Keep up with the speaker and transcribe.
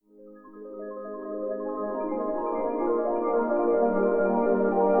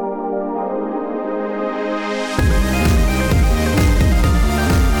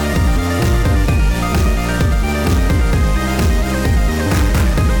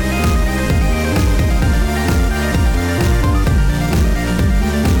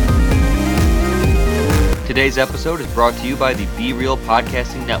Today's episode is brought to you by the Be Real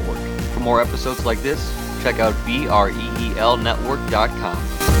Podcasting Network. For more episodes like this, check out BREELnetwork.com.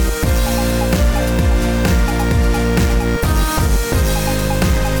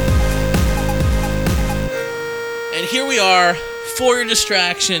 And here we are, for your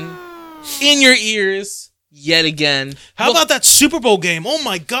distraction, in your ears, yet again. How about that Super Bowl game? Oh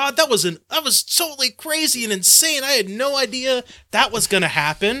my God, that was totally crazy and insane. I had no idea that was gonna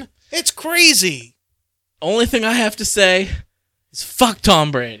happen. It's crazy. Only thing I have to say is fuck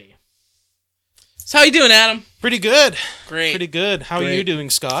Tom Brady. So how you doing, Adam? Pretty good. Great. Pretty good. How are you doing,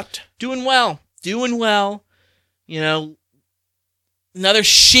 Scott? Doing well. Doing well. You know, another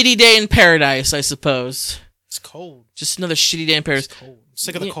shitty day in paradise, I suppose. It's cold. Just another shitty day in paradise. It's cold. I'm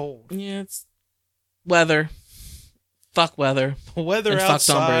sick of the cold. Yeah, it's weather. Fuck weather. Weather and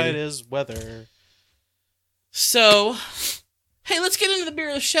outside is weather. So, hey, let's get into the beer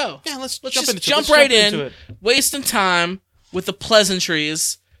of the show. Yeah, let's just jump right into in, wasting time with the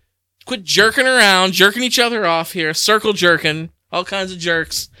pleasantries. Quit jerking around, jerking each other off here, circle jerking, all kinds of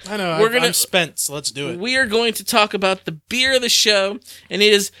jerks. I know, I'm spent, so let's do it. We are going to talk about the beer of the show, and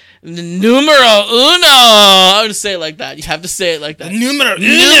it is the numero uno. I'm going to say it like that. You have to say it like that. Numero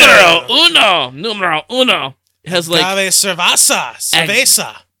uno. It has like agave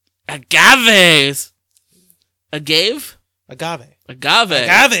cerveza. agaves. Agave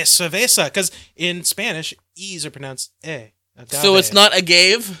cerveza, because in Spanish, E's are pronounced E. Agave. So it's not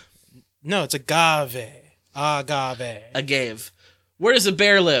agave? No, it's agave. Agave. Where does a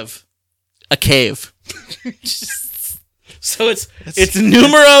bear live? A cave. So it's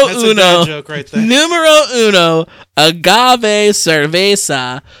numero that's uno. A bad joke right there. Numero uno agave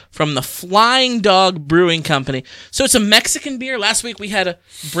cerveza from the Flying Dog Brewing Company. So it's a Mexican beer. Last week we had a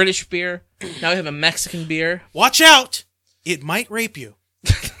British beer. Now we have a Mexican beer. Watch out! It might rape you.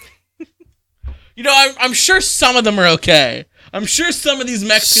 You know, I'm sure some of them are okay. I'm sure some of these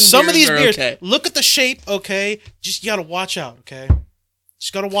Mexican beers are okay. Look at the shape, okay? Just you gotta watch out, okay?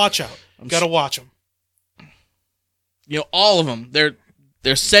 Just gotta watch out. Gotta watch them. You know, all of them. They're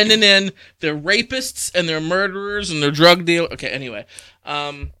sending in. They're rapists and they're murderers and they're drug dealers. Okay, anyway.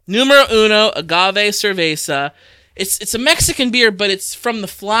 Numero uno agave cerveza. It's a Mexican beer, but it's from the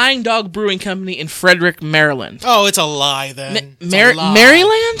Flying Dog Brewing Company in Frederick, Maryland. Oh, it's a lie then.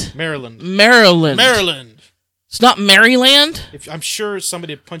 Maryland? Maryland. It's not Maryland? I'm sure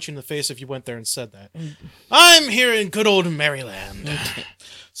somebody would punch you in the face if you went there and said that. I'm here in good old Maryland. Okay.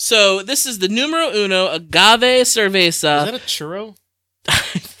 So this is the numero uno agave cerveza. Is that a churro?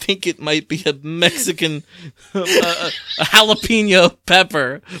 I think it might be a Mexican a jalapeno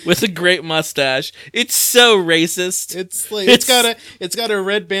pepper with a great mustache. It's so racist. It's got a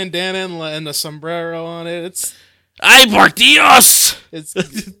red bandana and a sombrero on it. Ay por Dios!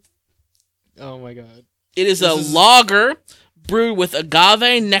 Oh my God. It is a lager brewed with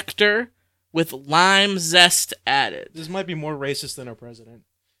agave nectar with lime zest added. This might be more racist than our president.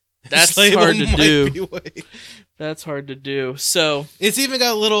 That's hard to do. That's hard to do. So it's even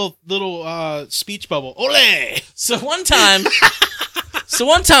got a little speech bubble. Ole! So one time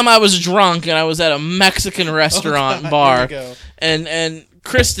I was drunk and I was at a Mexican restaurant bar, and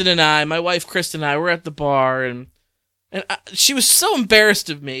Kristen and I, my wife Kristen and I, were at the bar, and she was so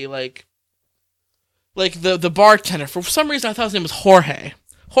embarrassed of me, like the bartender. For some reason, I thought his name was Jorge.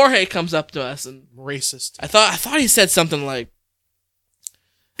 Jorge comes up to us and racist. I thought he said something like,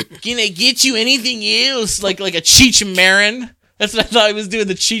 "Can I get you anything else?" Like a Cheech Marin. That's what I thought he was doing,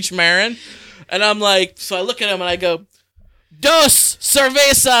 the Cheech Marin. And I'm like, so I look at him and I go, "Dos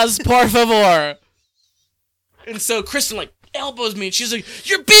cervezas, por favor." And so Kristen like elbows me and she's like,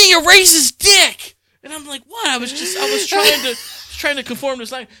 "You're being a racist dick." And I'm like, "What?" I was trying to conform to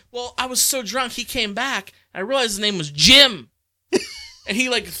his language. Well, I was so drunk, he came back. I realized his name was Jim. And he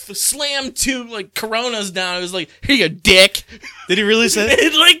slammed two Coronas down. I was like, "Here you go, dick." Did he really say that?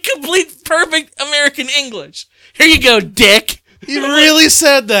 In complete perfect American English. "Here you go, dick." He really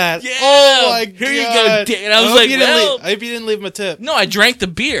said that. Yeah. Oh my God. "Here you go, dick." And I was I hope you didn't leave him a tip. No, I drank the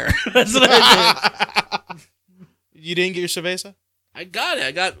beer. That's what I did. You didn't get your cerveza? I got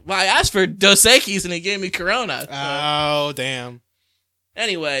it. I asked for Dos Equis and he gave me Corona. Oh, damn.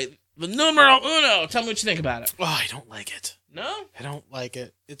 Anyway, the numero uno. Tell me what you think about it. Oh, I don't like it. No? I don't like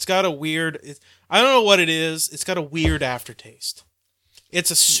it. It's got a weird... I don't know what it is. It's got a weird aftertaste.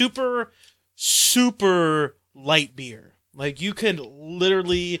 It's a super, super light beer. Like, you can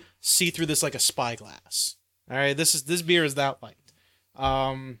literally see through this like a spyglass. All right? This beer is that light.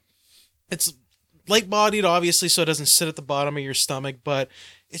 It's light-bodied, obviously, so it doesn't sit at the bottom of your stomach, but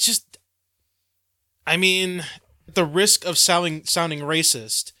it's just... I mean, at the risk of sounding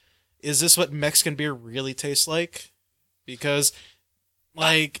racist, is this what Mexican beer really tastes like? Because,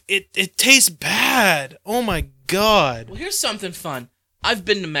 like, it tastes bad. Oh my god. Well, here's something fun. I've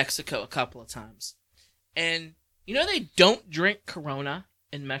been to Mexico a couple of times. And you know they don't drink Corona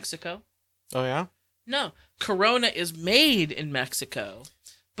in Mexico? Oh yeah? No. Corona is made in Mexico,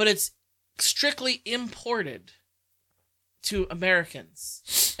 but it's strictly imported to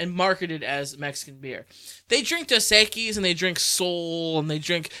Americans and marketed as Mexican beer. They drink Dos Equis and they drink Sol and they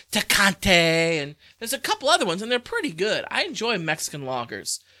drink Tecate and there's a couple other ones and they're pretty good. I enjoy Mexican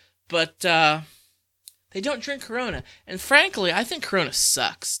lagers, but they don't drink Corona. And frankly, I think Corona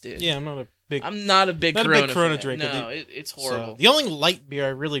sucks, dude. Yeah, I'm not a big Corona drinker. No, it's horrible. So, the only light beer I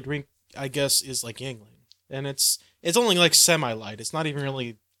really drink, I guess, is like Yingling. And it's only like semi-light. It's not even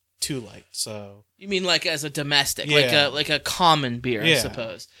really too light. So You mean like as a domestic, Yeah. like a common beer, I Yeah.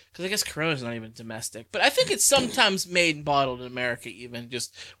 suppose? Because I guess Corona's not even domestic, but I think it's sometimes made and bottled in America, even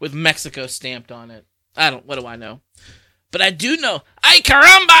just with Mexico stamped on it. What do I know? But I do know. Ay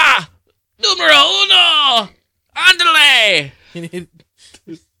caramba, numero uno, andale. you need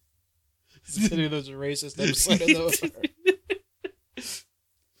any of those racist episodes.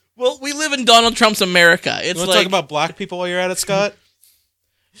 Well, we live in Donald Trump's America. It's You want to like, talk about black people while you're at it, Scott?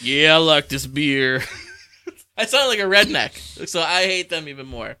 yeah, I like this beer. I sound like a redneck, so I hate them even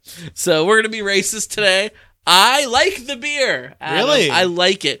more. So we're gonna be racist today. I like the beer. Adam. Really? I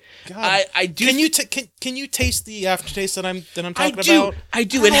like it. God. I do. Can you taste the aftertaste that I'm talking I do. about? I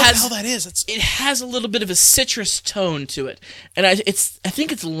do. I It don't know what has. the hell that is. It has a little bit of a citrus tone to it, and I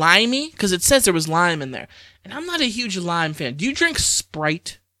think it's limey because it says there was lime in there, and I'm not a huge lime fan. Do you drink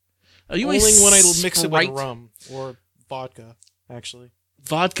Sprite? Are you only a when I mix it with Sprite? rum or vodka, actually.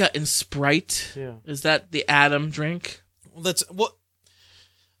 Vodka and Sprite. Yeah. Is that the Adam drink? Well, that's what.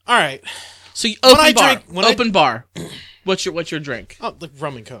 All right. So you When open I bar. drink- when I- Open bar. What's your drink? Oh, like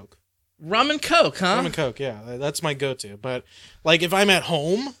rum and coke. Rum and Coke, huh? Rum and coke. Yeah, that's my go-to. But like, if I'm at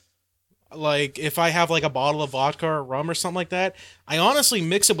home, like if I have like a bottle of vodka or rum or something like that, I honestly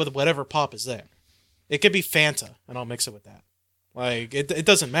mix it with whatever pop is there. It could be Fanta, and I'll mix it with that. Like it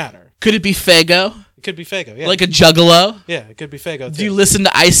doesn't matter. Could it be Fago? It could be Fago. Yeah. Like a Juggalo? yeah, it could be Fago. Do you Too. listen to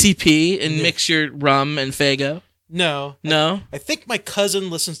ICP and Yeah. mix your rum and Fago? No. No? I think my cousin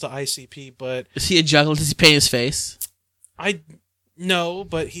listens to ICP, but Is he a juggalo? Does he paint his face? no,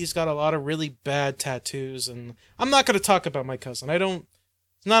 but he's got a lot of really bad tattoos, and I'm not going to talk about my cousin.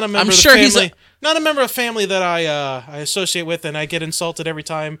 Not a member. I'm of the sure he's family, not a member of family that I associate with, and I get insulted every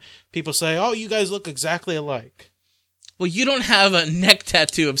time people say, "Oh, you guys look exactly alike." Well, you don't have a neck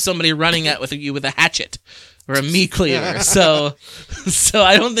tattoo of somebody running at with you with a hatchet or a meat cleaver, so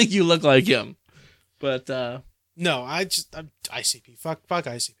I don't think you look like him. But No, I'm ICP. Fuck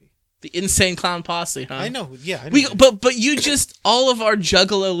ICP. the Insane Clown Posse, huh? I know. Yeah, I know. But you just all of our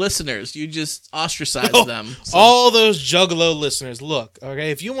Juggalo listeners, you just ostracize Oh, them. So. All those Juggalo listeners, look,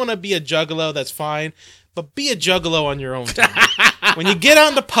 okay, if you want to be a Juggalo, that's fine, but be a Juggalo on your own time. When you get out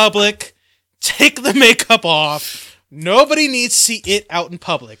into public, take the makeup off. Nobody needs to see it out in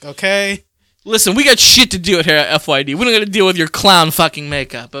public, okay? Listen, we got shit to do here at FYD. We're not gonna deal with your clown fucking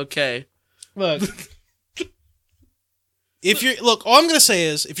makeup, okay? Look. All I'm gonna say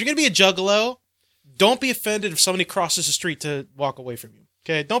is, if you're gonna be a Juggalo, don't be offended if somebody crosses the street to walk away from you.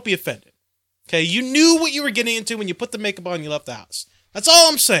 Okay? Don't be offended. Okay? You knew what you were getting into when you put the makeup on and you left the house. That's all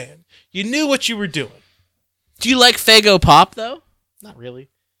I'm saying. You knew what you were doing. Do you like Fago Pop though? Not really.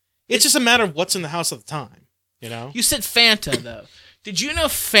 It's just a matter of what's in the house at the time. You know? You said Fanta though. Did you know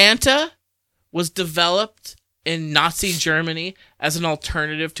Fanta was developed in Nazi Germany as an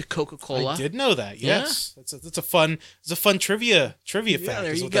alternative to Coca-Cola? I did know that. Yes, it's a fun trivia fact.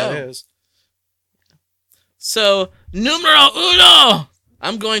 there Is you what go. that is. So, numero uno,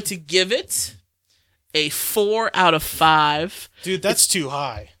 I'm going to give it a 4 out of 5. Dude, that's too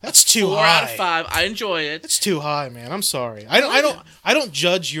high. That's too 4 high. out of 5. I enjoy it. That's too high, man. I'm sorry. I don't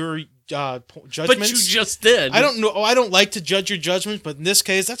judge your judgments. But you just did. I don't know. I don't like to judge your judgments, but in this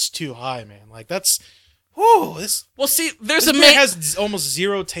case, that's too high, man. Like that's. Whoa, this Well, see, there's this a beer main has almost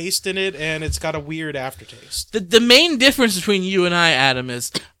zero taste in it, and it's got a weird aftertaste. the main difference between you and I, Adam,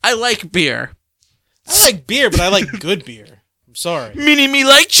 is I like beer. I like beer, but I like good beer. I'm sorry. Mini me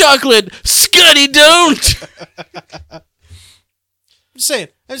like chocolate. Scotty don't. I'm just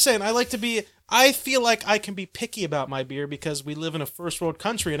saying. I feel like I can be picky about my beer because we live in a first world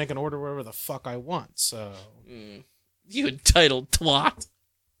country and I can order whatever the fuck I want. So, You entitled twat.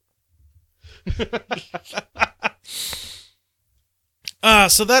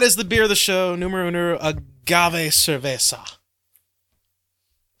 so that is the beer of the show, numero uno, agave cerveza.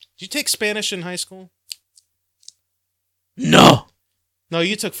 Did you take Spanish in high school? No. No,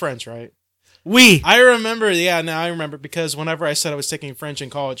 you took French, right? Oui. I remember. Yeah, now I remember because whenever I said I was taking French in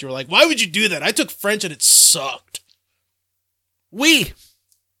college, you were like, "Why would you do that?" I took French and it sucked. Oui.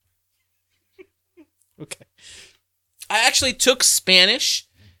 Okay. I actually took Spanish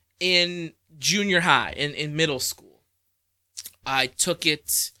in junior high, in middle school. I took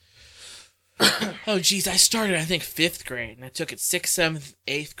it. Oh, geez. I started, I think, 5th grade. And I took it 6th, 7th,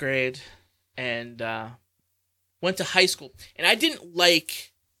 8th grade. And went to high school. And I didn't like...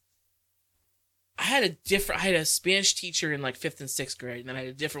 I had a Spanish teacher in like 5th and 6th grade, and then I had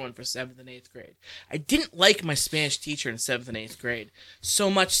a different one for 7th and 8th grade. I didn't like my Spanish teacher in 7th and 8th grade,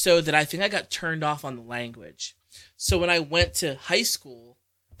 so much so that I think I got turned off on the language. So when I went to high school,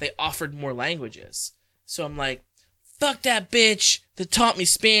 they offered more languages. So I'm like, fuck that bitch that taught me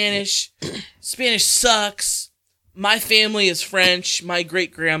Spanish. Spanish sucks. My family is French. My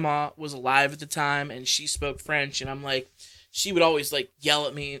great-grandma was alive at the time, and she spoke French, and I'm like... She would always, like, yell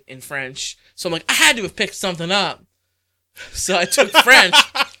at me in French. So I'm like, I had to have picked something up. So I took French.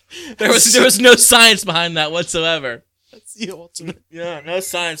 There was no science behind that whatsoever. That's the ultimate. Yeah, no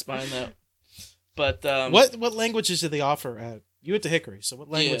science behind that. But, What languages did they offer at... You went to Hickory, so what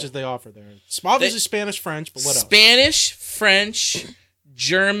languages did they offer there? Obviously Spanish, French, but what else? Spanish, French,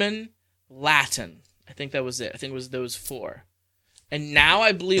 German, Latin. I think that was it. I think it was those 4. And now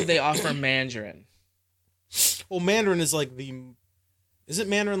I believe they offer Mandarin. Well, Mandarin is like Isn't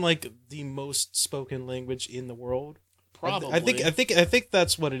Mandarin like the most spoken language in the world? Probably. I think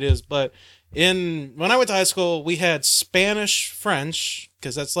that's what it is. But when I went to high school, we had Spanish, French,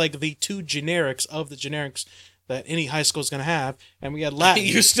 because that's like the 2 generics of the generics that any high school is going to have, and we had Latin.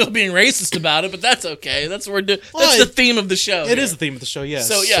 You're still being racist about it, but that's okay. That's what we're doing. That's the theme of the show. It is the theme of the show. Yes.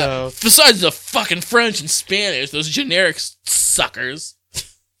 So yeah. Besides the fucking French and Spanish, those generic suckers.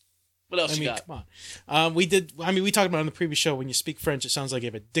 What else you got? Come on. We talked about it on the previous show. When you speak French, it sounds like you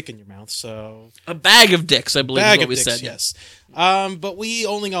have a dick in your mouth. So a bag of dicks, I believe, is what we said. Yes. But we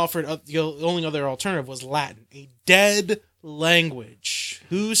only offered the only other alternative was Latin, a dead language.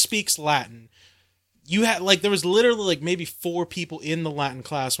 Who speaks Latin? You had there was literally like maybe 4 people in the Latin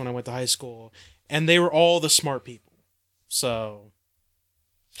class when I went to high school, and they were all the smart people. So,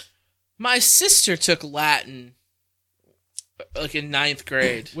 my sister took Latin. Like in 9th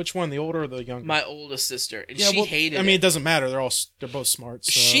grade. Which one, the older or the younger? My oldest sister, and she hated it. I mean, it doesn't matter. They're both smart.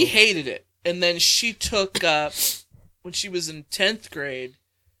 So. She hated it, and then she took when she was in 10th grade,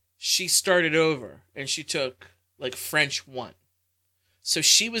 she started over, and she took like French 1. So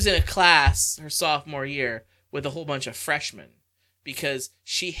she was in a class her sophomore year with a whole bunch of freshmen because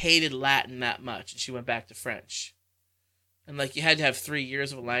she hated Latin that much, and she went back to French. And like you had to have 3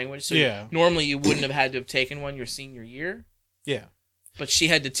 years of a language, so normally you wouldn't have had to have taken one your senior year. Yeah. But she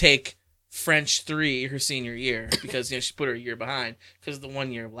had to take French 3 her senior year because she put her a year behind because of the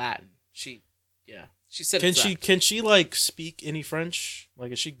 1 year of Latin. She said Can she like speak any French?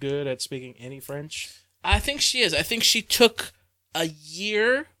 Like, is she good at speaking any French? I think she is. I think she took a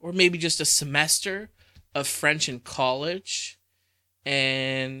year or maybe just a semester of French in college,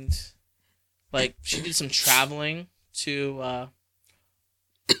 and like she did some traveling to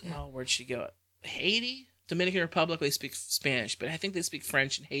where'd she go? Haiti? Dominican Republic, they speak Spanish, but I think they speak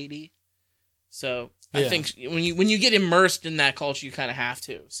French in Haiti. So I think when you get immersed in that culture, you kind of have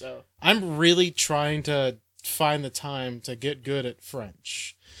to. So I'm really trying to find the time to get good at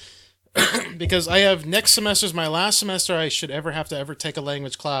French because I have next semester is my last semester I should ever have to ever take a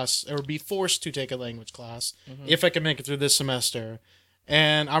language class or be forced to take a language class if I can make it through this semester,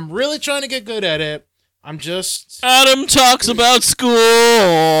 and I'm really trying to get good at it. I'm just Adam talks about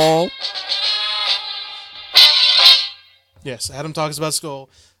school. Yes, Adam talks about school.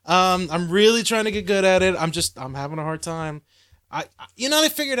 I'm really trying to get good at it. I'm having a hard time. I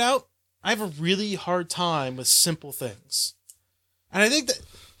figured out I have a really hard time with simple things. And I think that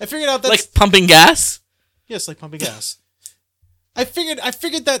I figured out that like pumping gas? Yes, like pumping gas. I figured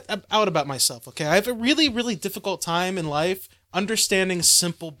that out about myself, okay? I have a really, really difficult time in life understanding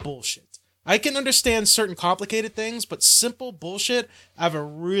simple bullshit. I can understand certain complicated things, but simple bullshit, I have a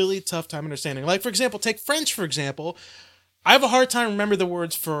really tough time understanding. Like, for example, take French, for example. I have a hard time remembering the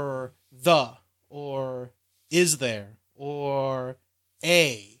words for the, or is there, or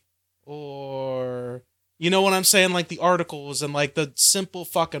a, or, you know what I'm saying? Like the articles and like the simple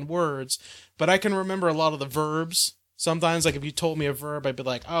fucking words. But I can remember a lot of the verbs. Sometimes, like if you told me a verb, I'd be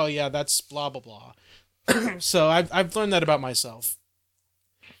like, oh yeah, that's blah, blah, blah. So I've learned that about myself.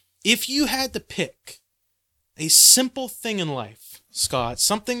 If you had to pick a simple thing in life, Scott,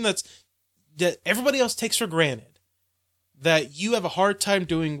 something that everybody else takes for granted, that you have a hard time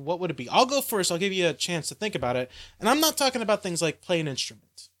doing, what would it be? I'll go first. I'll give you a chance to think about it. And I'm not talking about things like play an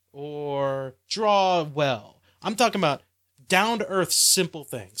instrument or draw well. I'm talking about down-to-earth, simple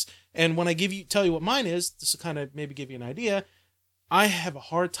things. And when I tell you what mine is, this will kind of maybe give you an idea. I have a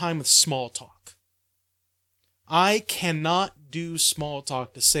hard time with small talk. I cannot do small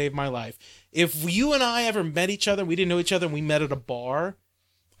talk to save my life. If you and I ever met each other, we didn't know each other, and we met at a bar,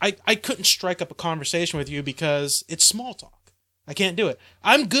 I couldn't strike up a conversation with you because it's small talk. I can't do it.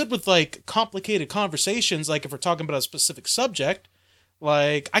 I'm good with, like, complicated conversations, like if we're talking about a specific subject.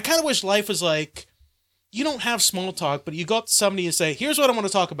 Like, I kind of wish life was like, you don't have small talk, but you go up to somebody and say, here's what I want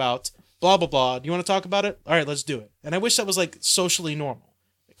to talk about, blah, blah, blah. Do you want to talk about it? All right, let's do it. And I wish that was, like, socially normal,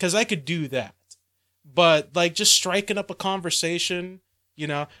 because I could do that. But, like, just striking up a conversation, you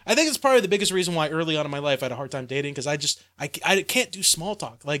know, I think it's probably the biggest reason why early on in my life I had a hard time dating, because I can't do small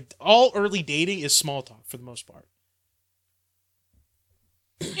talk. Like, all early dating is small talk for the most part.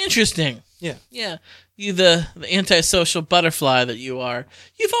 Interesting. Yeah. Yeah. You, the antisocial butterfly that you are,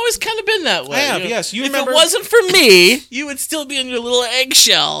 you've always kind of been that way. I have, You know, yes. You if remember, it wasn't for me, you would still be in your little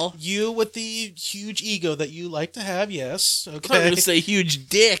eggshell. you with the huge ego that you like to have, yes. I'm Okay. going to say huge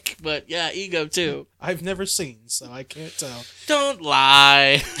dick, but yeah, ego too. I've never seen, so I can't tell. Don't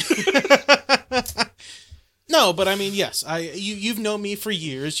lie. No, but I mean, yes. You've known me for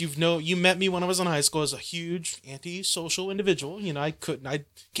years. You met me when I was in high school as a huge antisocial individual. You know, I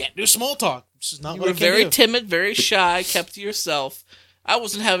can't do small talk. This is not You what were I can very do. timid, very shy, kept to yourself. I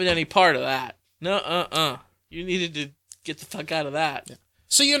wasn't having any part of that. No, You needed to get the fuck out of that. Yeah.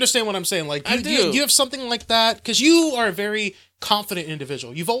 So you understand what I'm saying? Like, I do. You have something like that because you are a very confident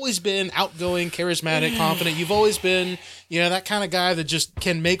individual. You've always been outgoing, charismatic, confident. You've always been, that kind of guy that just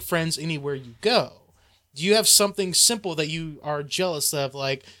can make friends anywhere you go. Do you have something simple that you are jealous of?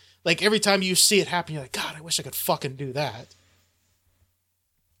 Like every time you see it happen, you're like, God, I wish I could fucking do that.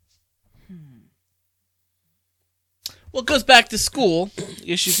 Well, it goes back to school. I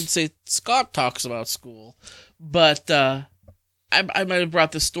guess you could say Scott talks about school. But I might have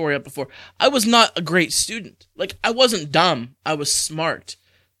brought this story up before. I was not a great student. Like, I wasn't dumb. I was smart.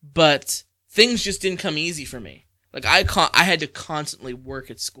 But things just didn't come easy for me. Like, I had to constantly work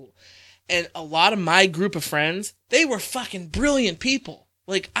at school. And a lot of my group of friends, they were fucking brilliant people.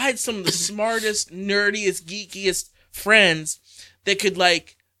 Like, I had some of the smartest, nerdiest, geekiest friends that could,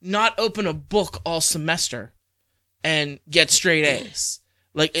 like, not open a book all semester and get straight A's.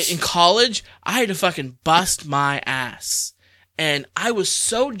 Like, in college, I had to fucking bust my ass. And I was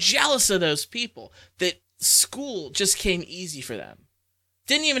so jealous of those people that school just came easy for them.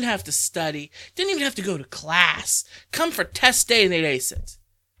 Didn't even have to study. Didn't even have to go to class. Come for test day and they'd ace it.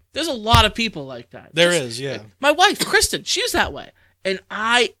 There's a lot of people like that. There is, yeah. Like, my wife, Kristen, she's that way. And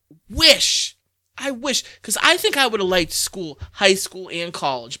I wish, because I think I would have liked school, high school and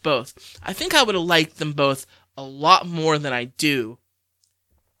college, both. I think I would have liked them both a lot more than I do.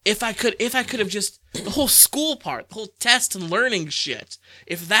 If I could have just, the whole school part, the whole test and learning shit,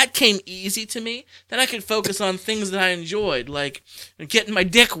 if that came easy to me, then I could focus on things that I enjoyed, like getting my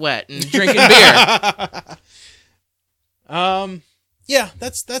dick wet and drinking beer. Yeah,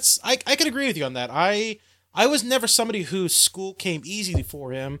 I could agree with you on that. I was never somebody whose school came easy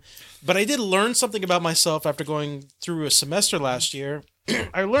for him, but I did learn something about myself after going through a semester last year.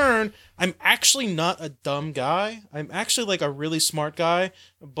 I learned I'm actually not a dumb guy. I'm actually like a really smart guy,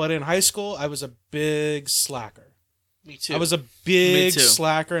 but in high school I was a big slacker. Me too. I was a big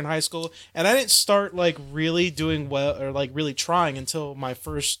slacker in high school, and I didn't start like really doing well or like really trying until my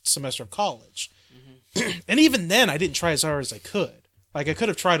first semester of college. Mm-hmm. And even then I didn't try as hard as I could. Like, I could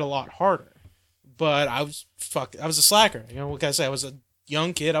have tried a lot harder, but I was a slacker. You know, what can I say? I was a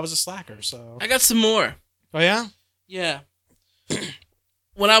young kid. I was a slacker, so. I got some more. Oh, yeah? Yeah.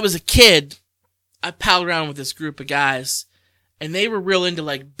 When I was a kid, I palled around with this group of guys, and they were real into,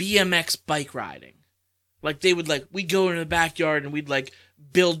 like, BMX bike riding. Like, we'd go into the backyard and we'd, like,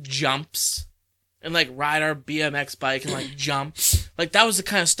 build jumps and, like, ride our BMX bike and, like, jump. Like, that was the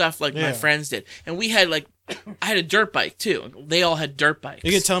kind of stuff, like, my friends did. And we had, like, I had a dirt bike, too. They all had dirt bikes.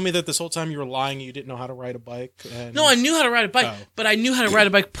 You can tell me that this whole time you were lying and you didn't know how to ride a bike? No, I knew how to ride a bike, but I knew how to ride a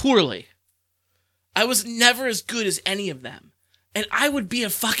bike poorly. I was never as good as any of them. And I would be a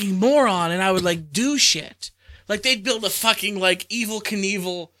fucking moron, and I would, like, do shit. Like, they'd build a fucking, like, Evel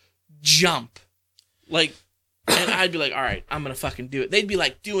Knievel jump. Like, and I'd be like, all right, I'm gonna fucking do it. They'd be,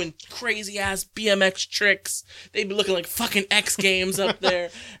 like, doing crazy-ass BMX tricks. They'd be looking like fucking X Games up there.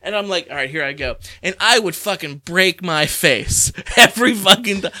 And I'm like, all right, here I go. And I would fucking break my face every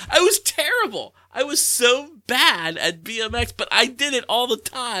fucking time. I was terrible. I was so bad at BMX, but I did it all the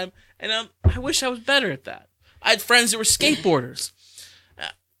time. And I wish I was better at that. I had friends that were skateboarders.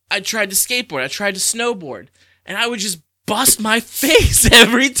 I tried to skateboard. I tried to snowboard. And I would just bust my face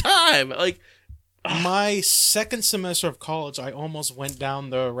every time. Like, my second semester of college, I almost went down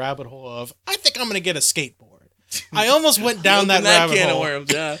the rabbit hole of, I think I'm going to get a skateboard. I almost went down that rabbit can hole. of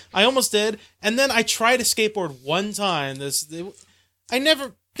worms, yeah. I almost did. And then I tried a skateboard one time.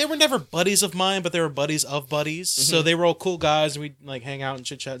 They were never buddies of mine, but they were buddies of buddies. Mm-hmm. So they were all cool guys, and we'd like hang out and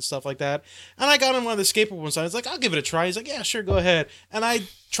chit chat and stuff like that. And I got on one of the skateboard ones. I was like, I'll give it a try. He's like, yeah, sure, go ahead. And I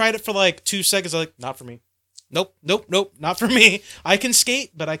tried it for like 2 seconds. I was like, not for me. Nope, not for me. I can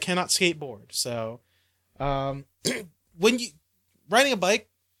skate, but I cannot skateboard. So, when you riding a bike,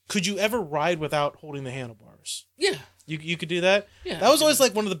 could you ever ride without holding the handlebars? Yeah. You could do that? Yeah. That was always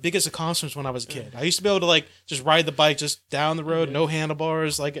like one of the biggest accomplishments when I was a kid. I used to be able to like just ride the bike just down the road, no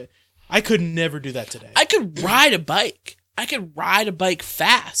handlebars. Like, I could never do that today. I could ride a bike. I could ride a bike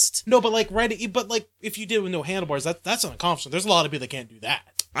fast. No, but like if you did with no handlebars, that's an accomplishment. There's a lot of people that can't do that.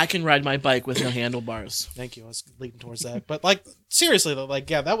 I can ride my bike with no handlebars. Thank you. I was leading towards that. But like seriously though, like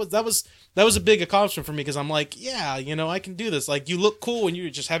yeah, that was a big accomplishment for me because I'm like, yeah, I can do this. Like you look cool when you're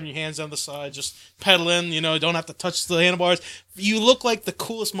just having your hands on the side, just pedaling, don't have to touch the handlebars. You look like the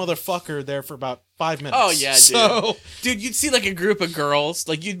coolest motherfucker there for about 5 minutes. Oh yeah, dude. Dude, you'd see like a group of girls,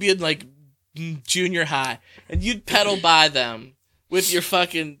 like you'd be in like junior high, and you'd pedal by them with your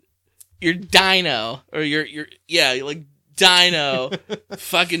dyno or your like dyno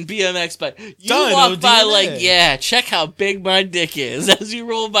fucking BMX bike. You Dyno walk by DNA. like, yeah, check how big my dick is as you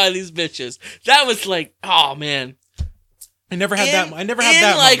roll by these bitches. That was like, oh man. I never had that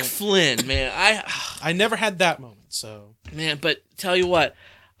like moment. Flynn, man. I never had that moment, so. Man, but tell you what,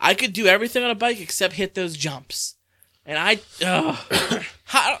 I could do everything on a bike except hit those jumps. And I'm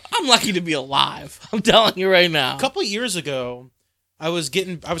lucky to be alive. I'm telling you right now. A couple years ago, I was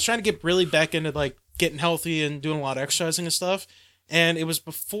trying to get really back into like getting healthy and doing a lot of exercising and stuff. And it was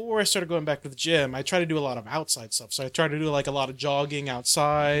before I started going back to the gym. I tried to do a lot of outside stuff. So I tried to do like a lot of jogging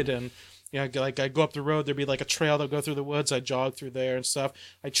outside and like I go up the road, there'd be like a trail that would go through the woods. I jog through there and stuff.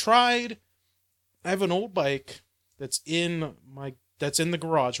 I have an old bike that's in the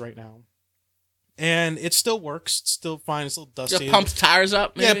garage right now. And it still works. It's still fine. It's a little dusty. Just pump the tires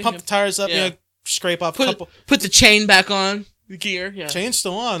up, maybe? Yeah, pump the tires up. Yeah. Scrape off a couple. Put the chain back on. The gear, yeah. Chain's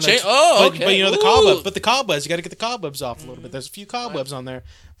still on. Okay. But the Ooh. cobwebs. But the cobwebs, you got to get the cobwebs off a little bit. There's a few cobwebs on there.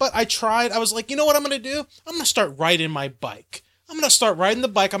 But I tried. I was like, you know what I'm going to do? I'm going to start riding my bike. I'm going to start riding the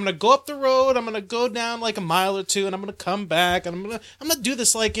bike. I'm going to go up the road. I'm going to go down like a mile or two, and I'm going to come back. And I'm going to do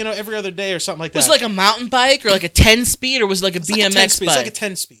this like, every other day or something like that. Was it like a mountain bike or like a 10-speed or was it like a BMX bike? It's like a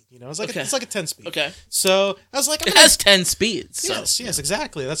 10-speed. It's like it's like a 10-speed. Okay. So I was like, it has 10 speeds. So. Yes,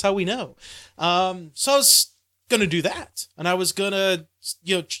 exactly. That's how we know. So I was gonna do that, and I was gonna,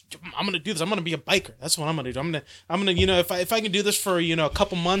 I'm gonna do this. I'm gonna be a biker. That's what I'm gonna do. I'm gonna, if I can do this for a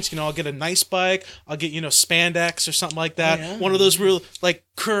couple months, I'll get a nice bike. I'll get spandex or something like that. Oh, yeah. One of those real like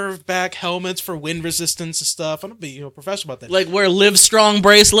curved back helmets for wind resistance and stuff. I'm gonna be professional about that. Like wear Live Strong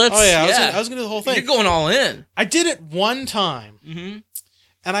bracelets. Oh yeah, I was gonna do the whole thing. You're going all in. I did it one time. Mm-hmm.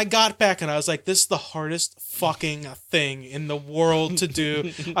 And I got back and I was like, this is the hardest fucking thing in the world to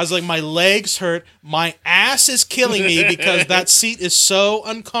do. I was like, my legs hurt. My ass is killing me because that seat is so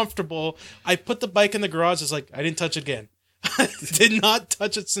uncomfortable. I put the bike in the garage. It's like, I didn't touch it again. I did not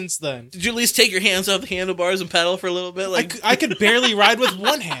touch it since then. Did you at least take your hands off the handlebars and pedal for a little bit? Like I could barely ride with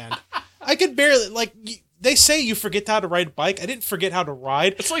one hand. I could barely, like, they say you forget how to ride a bike. I didn't forget how to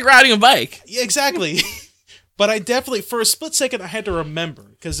ride. It's like riding a bike. Yeah, exactly. But I definitely, for a split second, I had to remember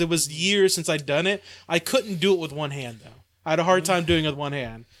because it was years since I'd done it. I couldn't do it with one hand, though. I had a hard time doing it with one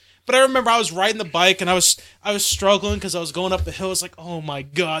hand. But I remember I was riding the bike and I was struggling because I was going up the hill. It's like, oh my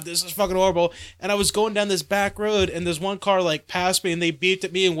God, this is fucking horrible. And I was going down this back road and there's one car like passed me and they beeped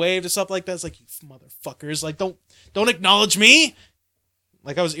at me and waved and stuff like that. It's like, you motherfuckers, like don't acknowledge me.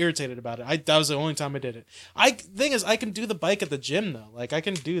 Like I was irritated about it. That was the only time I did it. Thing is, I can do the bike at the gym though. Like I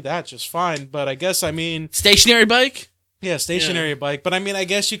can do that just fine. But I guess stationary bike. Yeah, stationary bike. But I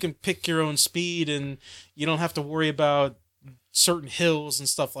guess you can pick your own speed and you don't have to worry about certain hills and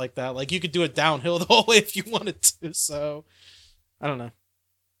stuff like that. Like you could do it downhill the whole way if you wanted to. So I don't know.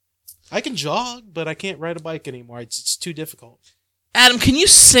 I can jog, but I can't ride a bike anymore. It's too difficult. Adam, can you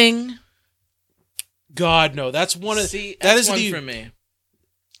sing? God, no. That's one of that's one for me.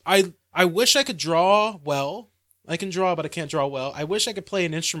 I wish I could draw well. I can draw, but I can't draw well. I wish I could play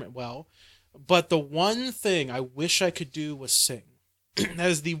an instrument well. But the one thing I wish I could do was sing. That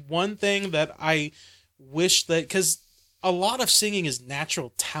is the one thing that I wish that... Because a lot of singing is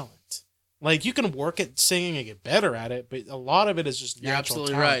natural talent. Like, you can work at singing and get better at it, but a lot of it is just You're natural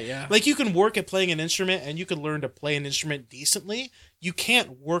absolutely talent. right, yeah. Like, you can work at playing an instrument and you can learn to play an instrument decently. You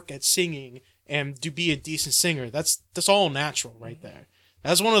can't work at singing and to be a decent singer. That's all natural right there.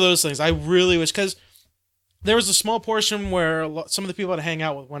 That's one of those things I really wish, because there was a small portion where some of the people I'd hang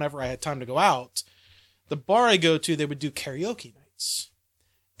out with whenever I had time to go out, the bar I go to, they would do karaoke nights.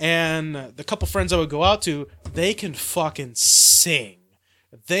 And the couple friends I would go out to, they can fucking sing.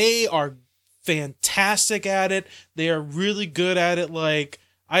 They are fantastic at it. They are really good at it. Like,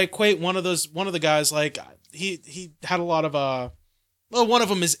 I equate one of the guys, like, he had a lot of well, one of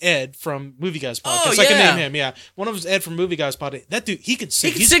them is Ed from Movie Guys Podcast. Oh, I can yeah. name him, yeah. One of them is Ed from Movie Guys Podcast. That dude, he can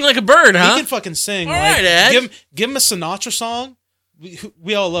sing. He can sing like a bird, huh? He can fucking sing. All like, right, Ed. Give him a Sinatra song.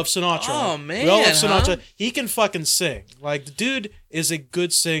 We all love Sinatra. Oh, man, we all love Sinatra. huh? He can fucking sing. Like, the dude is a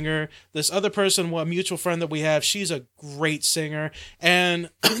good singer. This other person, a mutual friend that we have, she's a great singer. And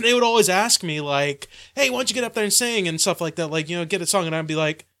they would always ask me, like, hey, why don't you get up there and sing and stuff like that? Like, you know, get a song. And I'd be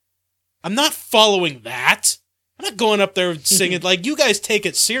like, I'm not following that. I'm not going up there singing. Like, you guys take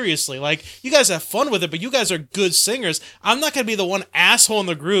it seriously. Like, you guys have fun with it, but you guys are good singers. I'm not going to be the one asshole in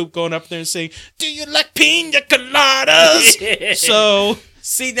the group going up there and saying, do you like pina coladas? So,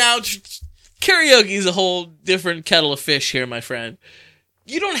 See, now, karaoke is a whole different kettle of fish here, my friend.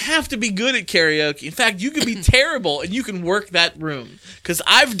 You don't have to be good at karaoke. In fact, you can be terrible and you can work that room. Because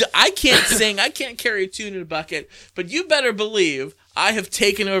I can't sing, I can't carry a tune in a bucket, but you better believe I have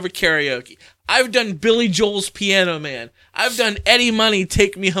taken over karaoke. I've done Billy Joel's Piano Man. I've done Eddie Money,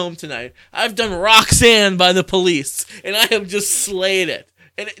 Take Me Home Tonight. I've done Roxanne by the Police, and I have just slayed it.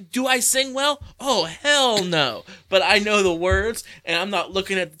 And do I sing well? Oh, hell no. But I know the words, and I'm not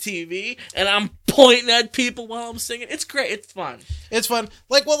looking at the TV, and I'm pointing at people while I'm singing. It's great. It's fun. it's fun.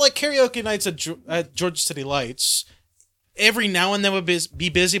 Like karaoke nights at Georgia City Lights, every now and then would be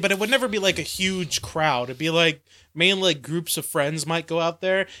busy, but it would never be like a huge crowd. It'd be like mainly like groups of friends might go out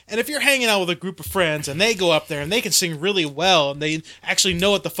there. And if you're hanging out with a group of friends and they go up there and they can sing really well and they actually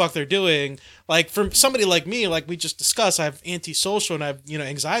know what the fuck they're doing, like for somebody like me, like we just discussed, I have antisocial and I have,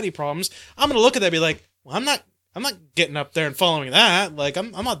 anxiety problems. I'm going to look at that and be like, well, I'm not getting up there and following that. Like,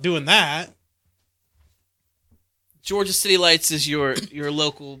 I'm not doing that. Georgia City Lights is your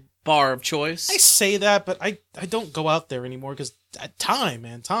local bar of choice. I say that, but I don't go out there anymore because time.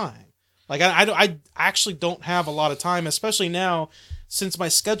 Like, I actually don't have a lot of time, especially now since my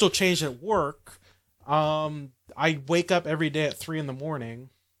schedule changed at work. I wake up every day at 3 a.m.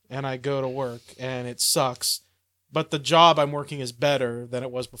 and I go to work, and it sucks. But the job I'm working is better than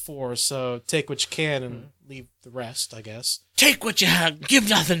it was before, so take what you can and leave the rest, I guess. Take what you have, give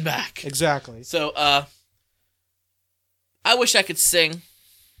nothing back. Exactly. So, I wish I could sing.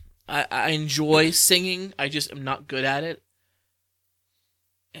 I enjoy singing. I just am not good at it.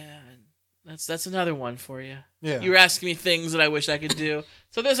 And that's another one for you. Yeah. You were asking me things that I wish I could do.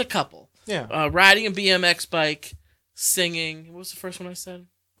 So there's a couple. Yeah. Riding a BMX bike, singing. What was the first one I said?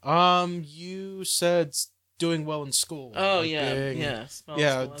 You said doing well in school. Oh, like yeah. being- Yeah. Small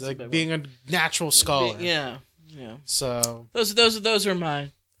Yeah, school, that's a like big being one. a natural scholar. Yeah. So, Those are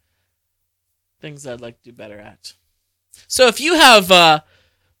my things I'd like to do better at. So if you have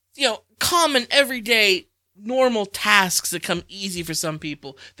common everyday normal tasks that come easy for some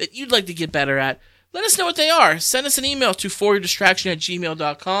people that you'd like to get better at, let us know what they are. Send us an email to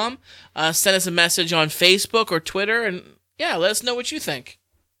foryourdistraction@gmail.com. Send us a message on Facebook or Twitter, and let us know what you think.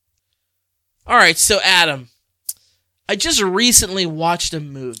 All right, so Adam, I just recently watched a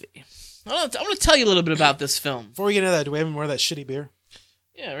movie. I want to tell you a little bit about this film. before we get into that, do we have any more of that shitty beer?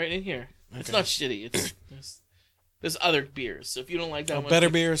 Yeah, right in here. It's Okay. not shitty. There's other beers. So if you don't like that one, Better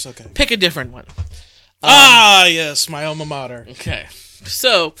beers? Okay. pick a different one. Yes, my alma mater. Okay.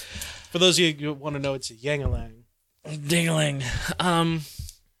 So, For those of you who want to know, it's a Yangalang. dingling.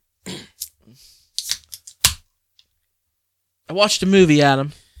 I watched a movie,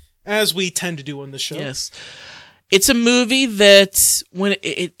 Adam. As we tend to do on the show. Yes. It's a movie that when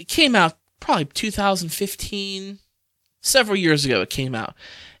it came out, probably 2015, several years ago it came out.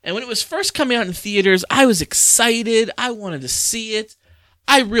 And when it was first coming out in theaters, I was excited. I wanted to see it.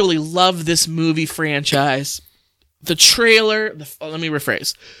 I really love this movie franchise. The trailer, let me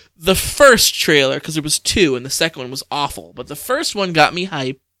rephrase. The first trailer, because there was two, and the second one was awful. But the first one got me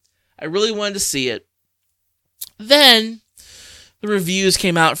hype. I really wanted to see it. Then the reviews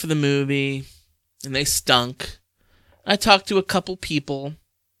came out for the movie, and they stunk. I talked to a couple people,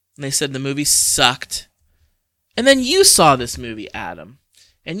 and they said the movie sucked. And then you saw this movie, Adam,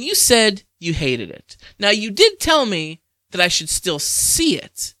 and you said you hated it. Now, you did tell me that I should still see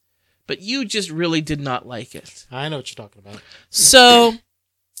it, but you just really did not like it. I know what you're talking about. So,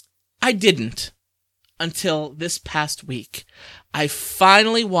 I didn't until this past week. I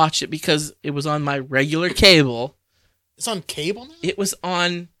finally watched it because it was on my regular cable. It's on cable now? It was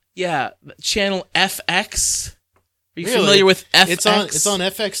on, channel FX. Are you Really? familiar with FX? It's on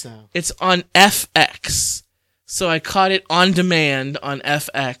FX now. It's on FX. So I caught it on demand on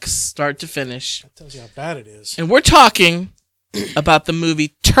FX, start to finish. That tells you how bad it is. And we're talking about the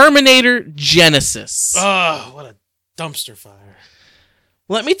movie Terminator Genisys. Oh, what a dumpster fire.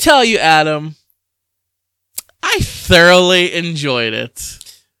 Let me tell you, Adam, I thoroughly enjoyed it.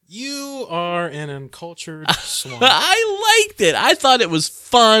 You are an uncultured swine. I liked it. I thought it was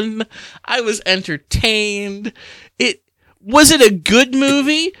fun. I was entertained. Was it a good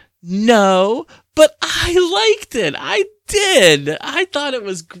movie? No, but I liked it. I did. I thought it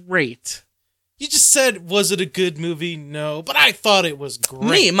was great. You just said, was it a good movie? No, but I thought it was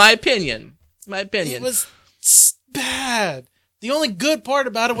great. My opinion. It was bad. The only good part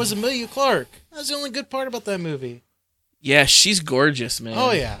about it was Emilia Clarke. That was the only good part about that movie. Yeah, she's gorgeous, man.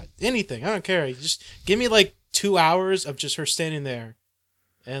 Oh, yeah. Anything. I don't care. You just give me like 2 hours of just her standing there,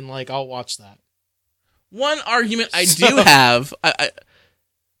 and like I'll watch that. One argument I do have,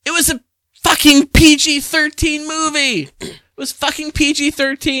 it was a fucking PG-13 movie. It was fucking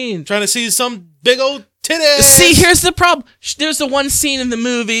PG-13. Trying to see some big old titties. See, here's the problem. There's the one scene in the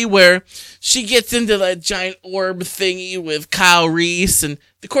movie where she gets into that giant orb thingy with Kyle Reese, and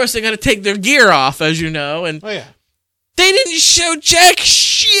of course they got to take their gear off, as you know, and Oh, yeah. they didn't show jack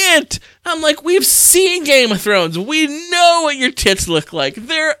shit. I'm like, we've seen Game of Thrones. We know what your tits look like.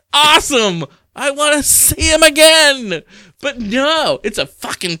 They're awesome. I want to see them again. But no, it's a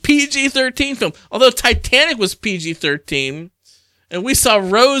fucking PG-13 film. Although Titanic was PG-13, and we saw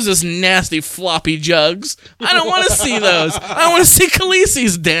Rose's nasty floppy jugs. I don't want to see those. I want to see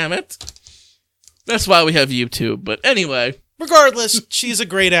Khaleesi's, damn it. That's why we have YouTube. But anyway. Regardless, she's a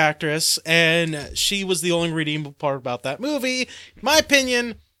great actress, and she was the only redeemable part about that movie. In my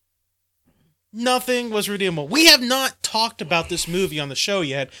opinion, nothing was redeemable. We have not talked about this movie on the show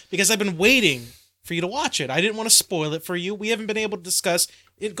yet because I've been waiting for you to watch it. I didn't want to spoil it for you. We haven't been able to discuss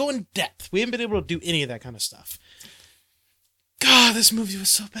it, go in depth. We haven't been able to do any of that kind of stuff. God, this movie was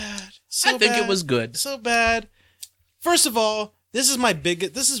so bad. I think it was good. So bad. First of all, this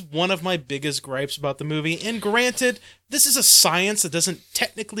is one of my biggest gripes about the movie. And granted, this is a science that doesn't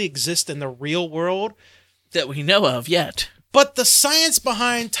technically exist in the real world. That we know of yet. But the science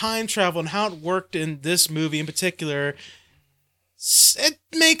behind time travel and how it worked in this movie in particular, it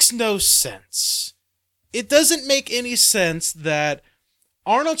makes no sense. It doesn't make any sense that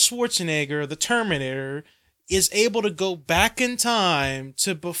Arnold Schwarzenegger, the Terminator, is able to go back in time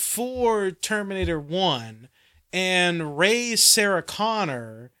to before Terminator 1 and raise Sarah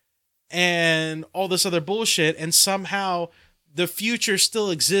Connor and all this other bullshit, and somehow the future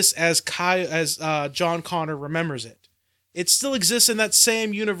still exists as John Connor remembers it. It still exists in that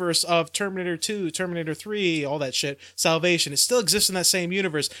same universe of Terminator 2, Terminator 3, all that shit, Salvation. It still exists in that same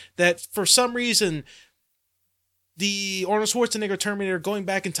universe that for some reason the Arnold Schwarzenegger Terminator going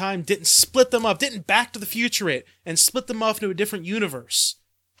back in time didn't split them up, didn't Back to the Future it and split them off into a different universe.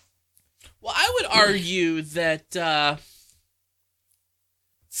 Well, I would argue that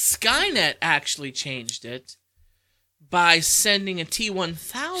Skynet actually changed it by sending a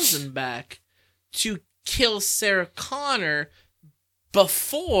T-1000 back to kill Sarah Connor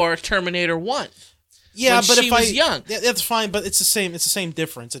before Terminator 1. Yeah, when but she if was young. that's fine. But it's the same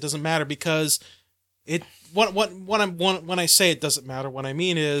difference. It doesn't matter because when I say it doesn't matter, what I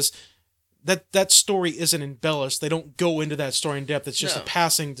mean is that story isn't embellished. They don't go into that story in depth. It's just a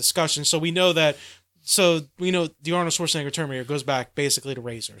passing discussion. So we know the Arnold Schwarzenegger Terminator goes back basically to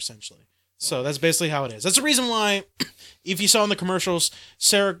raise her, essentially. So that's basically how it is. That's the reason why, if you saw in the commercials,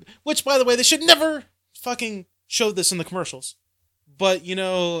 Sarah, which by the way, they should never fucking show this in the commercials. But,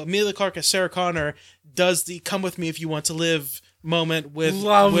 Emilia Clarke as Sarah Connor does the come with me if you want to live moment with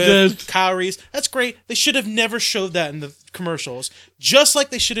Kyle Reese. That's great. They should have never showed that in the commercials. Just like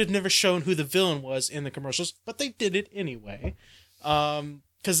they should have never shown who the villain was in the commercials. But they did it anyway.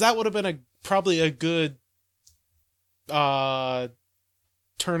 Because that would have been probably a good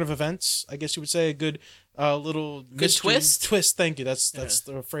turn of events, I guess you would say. A good little mystery twist. Thank you. That's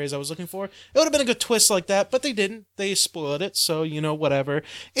the phrase I was looking for. It would have been a good twist like that, but they didn't. They spoiled it, so whatever.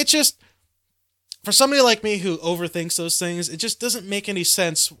 It's just, for somebody like me who overthinks those things, it just doesn't make any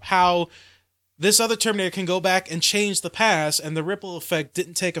sense how this other Terminator can go back and change the past, and the ripple effect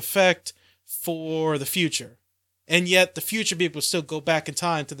didn't take effect for the future, and yet the future people still go back in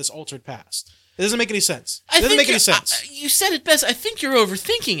time to this altered past. It doesn't make any sense. It doesn't make any sense. You said it best. I think you're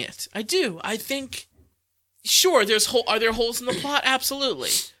overthinking it. I do. I think, sure, are there holes in the plot? Absolutely.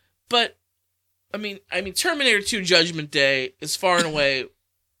 But I mean, Terminator 2: Judgment Day is far and away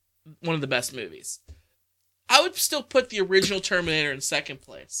one of the best movies. I would still put the original Terminator in second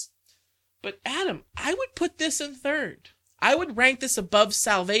place. But Adam, I would put this in third. I would rank this above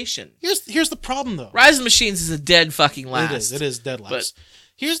Salvation. Here's the problem, though. Rise of the Machines is a dead fucking last. It is dead last. But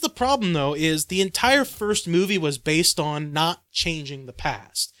here's the problem, though, is the entire first movie was based on not changing the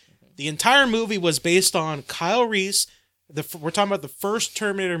past. The entire movie was based on Kyle Reese. We're talking about the first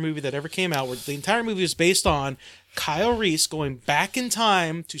Terminator movie that ever came out, where the entire movie was based on Kyle Reese going back in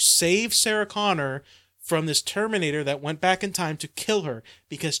time to save Sarah Connor from this Terminator that went back in time to kill her,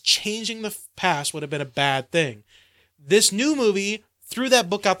 because changing the past would have been a bad thing. This new movie threw that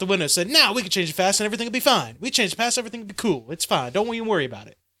book out the window and said, "No, we can change the past and everything will be fine. We change the past, everything will be cool. It's fine. Don't even worry about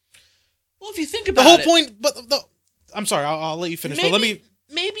it." Well, if you think about the whole it, point, but I'm sorry, I'll let you finish.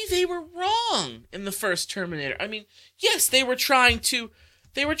 Maybe they were wrong in the first Terminator. I mean, yes, they were trying to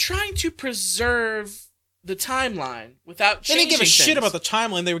preserve the timeline without changing. They didn't give a things. shit about the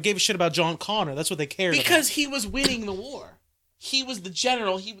timeline. They gave a shit about John Connor. That's what they cared about. Because he was winning the war. He was the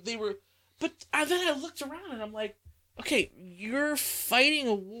general. But then I looked around and I'm like, okay, you're fighting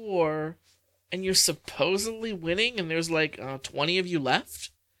a war, and you're supposedly winning, and there's like 20 of you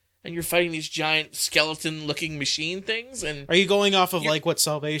left, and you're fighting these giant skeleton-looking machine things. And are you going off of like what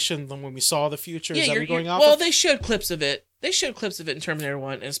Salvation, when we saw the future? Yeah, is that what you're going off well, of? they showed clips of it. They showed clips of it in Terminator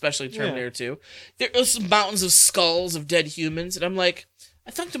 1, and especially Terminator 2. There was some mountains of skulls of dead humans, and I'm like,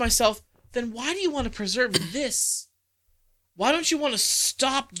 I thought to myself, then why do you want to preserve this? Why don't you want to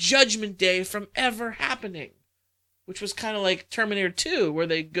stop Judgment Day from ever happening? Which was kind of like Terminator 2, where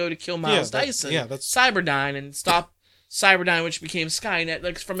they go to kill Miles Dyson, that's Cyberdyne, and stop Cyberdyne, which became Skynet,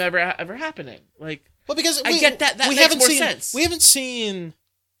 like from ever happening. Like, well, because I get that makes more sense. We haven't seen.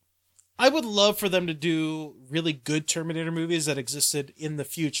 I would love for them to do really good Terminator movies that existed in the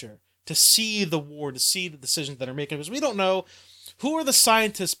future, to see the war, to see the decisions that are making. Because we don't know who are the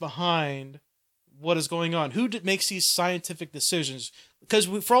scientists behind what is going on. Who makes these scientific decisions? Because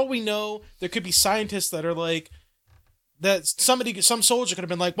for all we know, there could be scientists that are like, that some soldier could have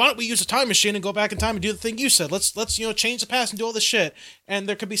been like, why don't we use a time machine and go back in time and do the thing you said? Let's change the past and do all this shit. And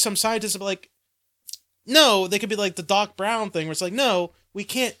there could be some scientists that be like, no, they could be like the Doc Brown thing, where it's like, no, we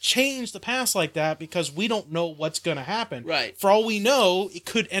can't change the past like that because we don't know what's going to happen. Right. For all we know, it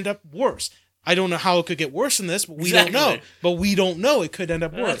could end up worse. I don't know how it could get worse than this, but we don't know. But we don't know. It could end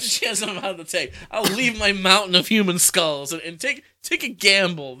up worse. She has something how to take. I'll leave my mountain of human skulls and take a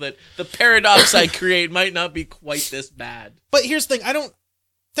gamble that the paradox I create might not be quite this bad. But here's the thing.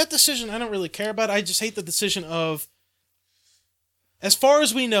 That decision I don't really care about. I just hate the decision of, as far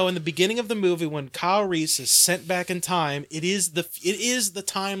as we know, in the beginning of the movie, when Kyle Reese is sent back in time, it is the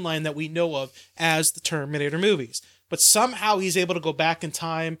timeline that we know of as the Terminator movies. But somehow he's able to go back in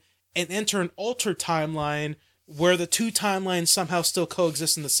time and enter an altered timeline where the two timelines somehow still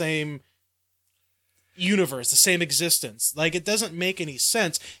coexist in the same universe, the same existence. Like, it doesn't make any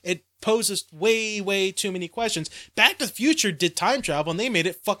sense. It poses way, way too many questions. Back to the Future did time travel, and they made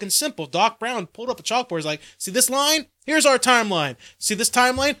it fucking simple. Doc Brown pulled up a chalkboard, he's like, see this line? Here's our timeline. See this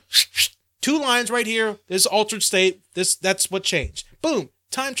timeline? 2 lines right here. This altered state. That's what changed. Boom.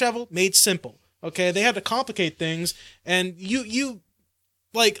 Time travel made simple. Okay, they had to complicate things, and you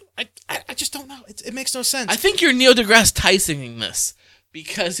like, I just don't know. It makes no sense. I think you're Neil deGrasse Tysoning this,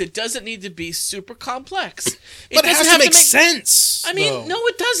 because it doesn't need to be super complex. But it has to make sense. I mean, though. no,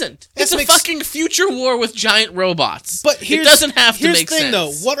 it doesn't. It's a fucking future war with giant robots. But it doesn't have to make sense. Here's the thing,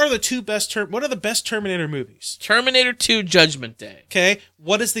 though. What are the best Terminator movies? Terminator 2: Judgment Day. Okay.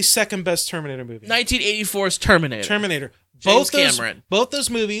 What is the second best Terminator movie? 1984's Terminator. James Cameron. Both those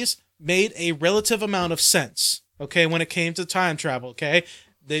movies made a relative amount of sense. Okay, when it came to time travel. Okay,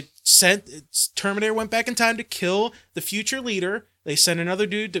 Terminator went back in time to kill the future leader. They sent another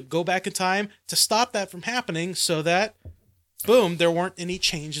dude to go back in time to stop that from happening, so that, boom, there weren't any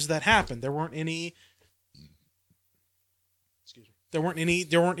changes that happened. There weren't any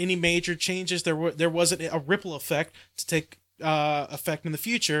major changes. There wasn't a ripple effect to take effect in the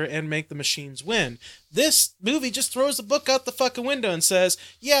future and make the machines win. This movie just throws the book out the fucking window and says,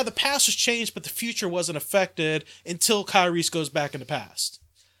 yeah, the past was changed, but the future wasn't affected until Kyle Reese goes back in the past.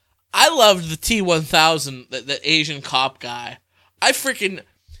 I loved the T-1000, the Asian cop guy.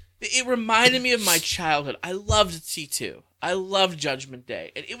 It reminded me of my childhood. I loved T2. I loved Judgment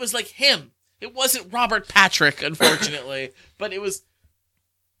Day. And it was like him. It wasn't Robert Patrick, unfortunately, but it was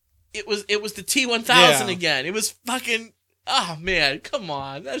the T-1000 again. It was fucking, oh man, come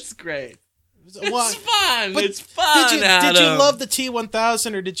on. That's great. It's fun. It's fun, Did you love the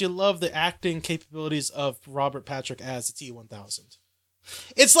T-1000, or did you love the acting capabilities of Robert Patrick as the T-1000?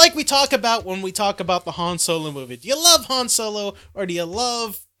 It's like we talk about when we talk about the Han Solo movie. Do you love Han Solo or do you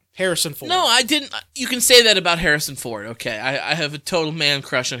love Harrison Ford? No, I didn't. You can say that about Harrison Ford, okay? I have a total man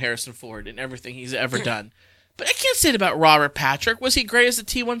crush on Harrison Ford and everything he's ever done. But I can't say it about Robert Patrick. Was he great as the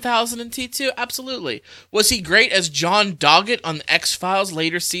T-1000 and T2? Absolutely. Was he great as John Doggett on the X-Files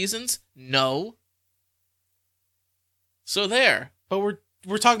later seasons? No. So there. But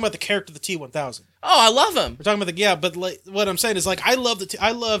we're talking about the character of the T-1000. Oh, I love him. We're talking about but like, what I'm saying is like I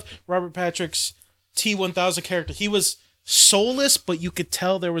love Robert Patrick's T-1000 character. He was soulless, but you could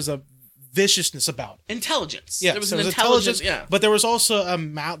tell there was a viciousness about him. Intelligence. Yeah, There was so an there intelligence, yeah. But there was also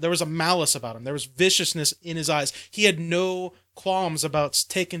there was a malice about him. There was viciousness in his eyes. He had no qualms about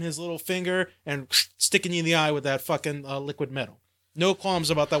taking his little finger and sticking you in the eye with that fucking liquid metal. No qualms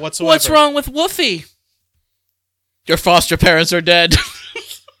about that whatsoever. What's wrong with Woofy? Your foster parents are dead.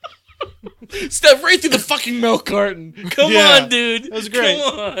 Step right through the fucking milk carton. Come on, dude. That was great.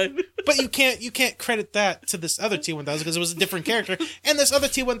 Come on. But you can't credit that to this other T-1000 because it was a different character. And this other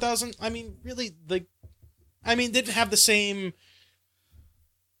T-1000, I mean, really, didn't have the same.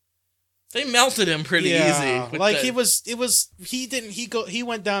 They melted him pretty easy. Like he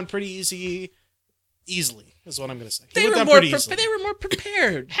went down pretty easily. Is what I'm gonna say. They were more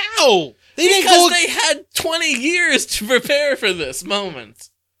prepared. How? They had 20 years to prepare for this moment.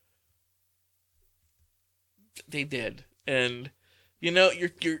 They did, and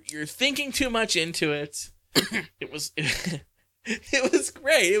you're thinking too much into it. It was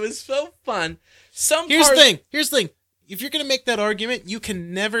great. It was so fun. Here's the thing. If you're going to make that argument, you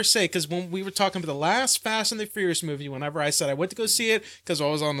can never say, because when we were talking about the last Fast and the Furious movie, whenever I said I went to go see it, because I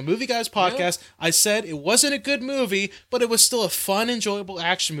was on the Movie Guys podcast, I said it wasn't a good movie, but it was still a fun, enjoyable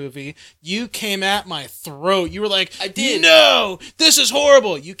action movie. You came at my throat. You were like, I did. No, this is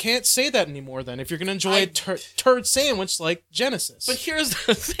horrible. You can't say that anymore then if you're going to enjoy a turd sandwich like Genesis. But here's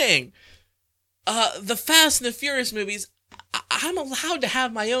the thing. The Fast and the Furious movies, I'm allowed to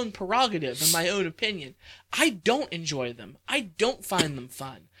have my own prerogative and my own opinion. I don't enjoy them. I don't find them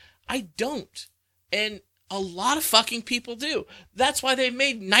fun. I don't. And a lot of fucking people do. That's why they've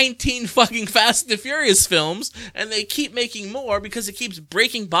made 19 fucking Fast and the Furious films, and they keep making more because it keeps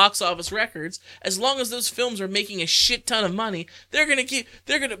breaking box office records. As long as those films are making a shit ton of money, they're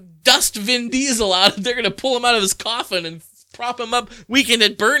gonna dust Vin Diesel out. They're gonna pull him out of his coffin and prop him up Weekend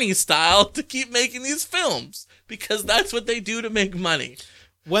at Bernie's style to keep making these films. Because that's what they do to make money.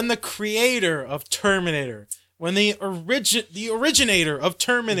 When the creator of Terminator, when the originator of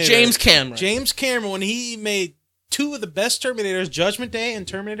Terminator, James Cameron, when he made two of the best Terminators, Judgment Day and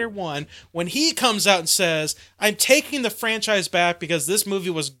Terminator 1, when he comes out and says, I'm taking the franchise back because this movie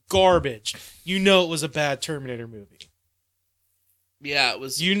was garbage, you know it was a bad Terminator movie. Yeah, it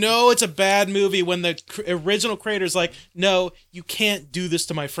was. You know it's a bad movie when the original creator's like, no, you can't do this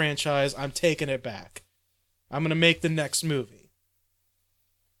to my franchise, I'm taking it back. I'm going to make the next movie.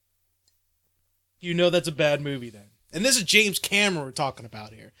 You know that's a bad movie then. And this is James Cameron we're talking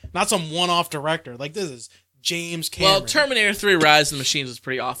about here. Not some one-off director. Like, this is James Cameron. Well, Terminator 3 Rise of the Machines was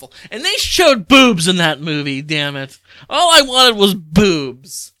pretty awful. And they showed boobs in that movie, damn it. All I wanted was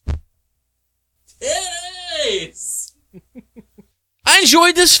boobs. Titties! I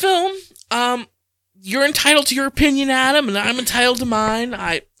enjoyed this film. You're entitled to your opinion, Adam, and I'm entitled to mine.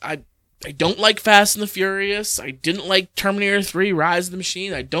 I don't like Fast and the Furious. I didn't like Terminator 3 Rise of the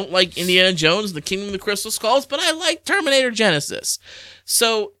Machine. I don't like Indiana Jones and the Kingdom of the Crystal Skulls, but I like Terminator Genesis.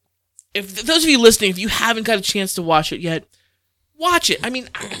 So, if those of you listening, if you haven't got a chance to watch it yet, watch it. I mean,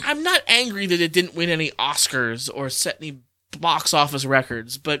 I'm not angry that it didn't win any Oscars or set any box office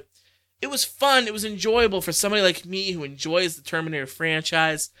records, but it was fun. It was enjoyable for somebody like me who enjoys the Terminator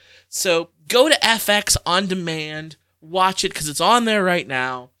franchise. So, go to FX On Demand, watch it because it's on there right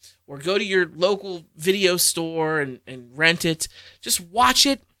now. Or go to your local video store and rent it. Just watch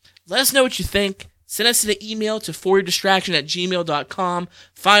it. Let us know what you think. Send us an email to foryourdistraction@gmail.com.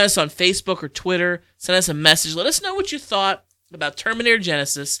 Find us on Facebook or Twitter. Send us a message. Let us know what you thought about Terminator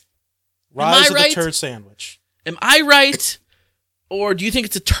Genesis. Rise of the Turd Sandwich. Am I right? Or do you think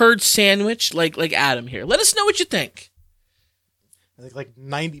it's a turd sandwich like Adam here? Let us know what you think. I think like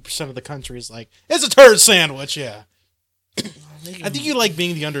 90% of the country is like, it's a turd sandwich, yeah. I think you like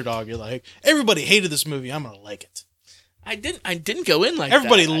being the underdog. You're like, everybody hated this movie, I'm gonna like it. I didn't go in like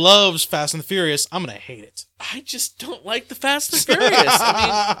everybody that. Everybody loves Fast and the Furious, I'm gonna hate it. I just don't like the Fast and the Furious.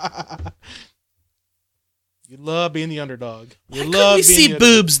 I mean, you love being the underdog. You love we see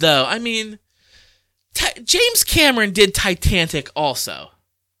boobs though. I mean, James Cameron did Titanic also.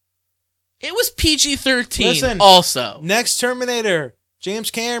 It was PG-13 also. Next Terminator,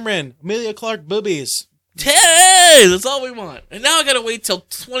 James Cameron, Emilia Clarke boobies. Hey, that's all we want. And now I gotta wait till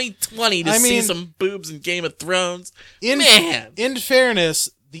 2020 to see mean, some boobs in Game of Thrones. In fairness,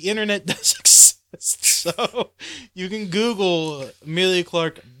 the internet does exist, so you can Google Amelia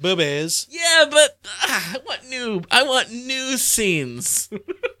Clark boobies. Yeah, but I want new scenes.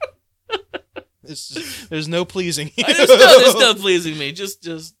 There's no pleasing you. There's no pleasing me.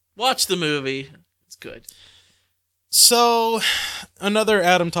 Just watch the movie. It's good. So, another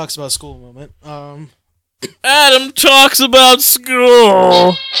Adam talks about school moment. Adam talks about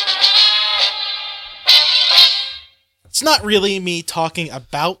school. It's not really me talking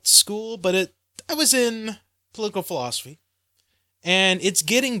about school, but I was in political philosophy, and it's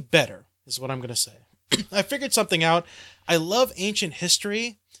getting better, is what I'm going to say. I figured something out. I love ancient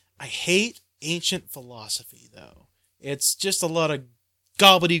history. I hate ancient philosophy, though. It's just a lot of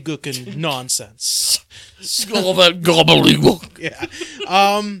gobbledygook and nonsense. All that gobbledygook. Yeah.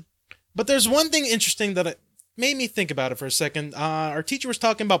 But there's one thing interesting that made me think about it for a second. Our teacher was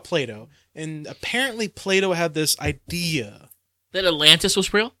talking about Plato, and apparently Plato had this idea. That Atlantis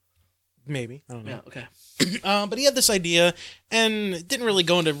was real? Maybe. I don't know. Yeah, okay. But he had this idea, and didn't really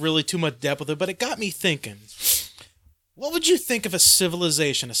go into really too much depth with it, but it got me thinking. What would you think of a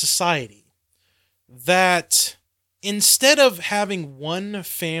civilization, a society, that instead of having one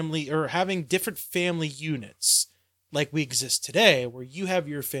family or having different family units like we exist today, where you have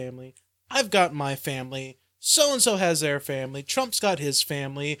your family, I've got my family, so-and-so has their family, Trump's got his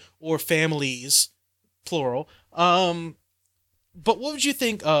family, or families, plural. But what would you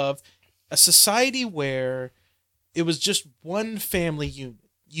think of a society where it was just one family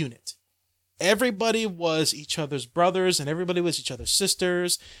unit? Everybody was each other's brothers, and everybody was each other's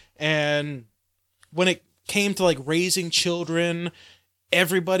sisters, and when it came to like raising children,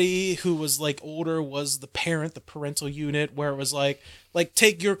 everybody who was like older was the parent, the parental unit, where it was like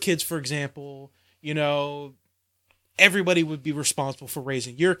take your kids for example, you know, everybody would be responsible for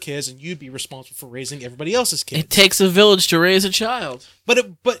raising your kids, and you'd be responsible for raising everybody else's kids. It takes a village to raise a child.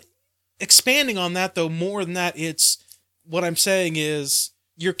 But expanding on that though, more than that, it's what I'm saying is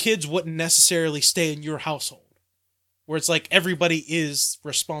your kids wouldn't necessarily stay in your household, where it's like everybody is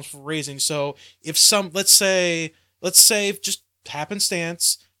responsible for raising. So if let's say just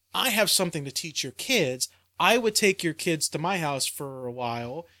happenstance, I have something to teach your kids, I would take your kids to my house for a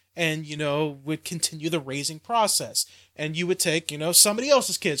while and, you know, would continue the raising process. And you would take, you know, somebody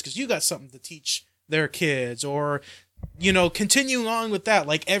else's kids because you got something to teach their kids, or, you know, continuing on with that.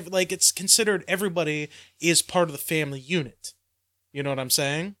 Like it's considered everybody is part of the family unit. You know what I'm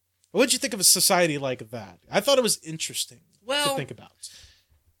saying? What would you think of a society like that? I thought it was interesting to think about.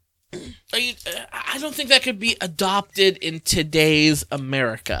 I don't think that could be adopted in today's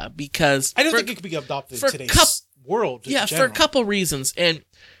America, because I don't think it could be adopted in today's world. Yeah, for a couple reasons. And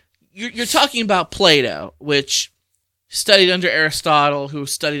you're talking about Plato, which studied under Aristotle, who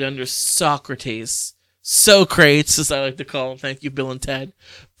studied under Socrates, as I like to call him. Thank you, Bill and Ted.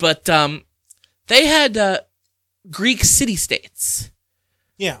 But they had Greek city-states.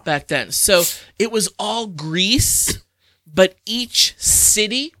 Yeah. Back then. So it was all Greece, but each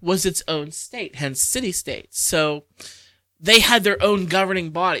city was its own state, hence city-states. So they had their own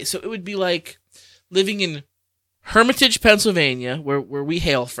governing body. So it would be like living in Hermitage, Pennsylvania, where we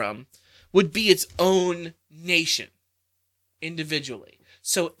hail from, would be its own nation individually.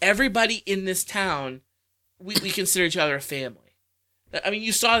 So everybody in this town, we consider each other a family. I mean,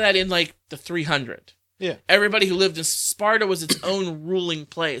 you saw that in like the 300. Yeah. Everybody who lived in Sparta was its own ruling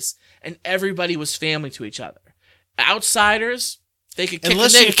place, and everybody was family to each other. Outsiders, they could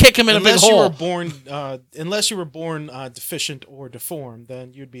kick them in a big hole. Unless you were born deficient or deformed,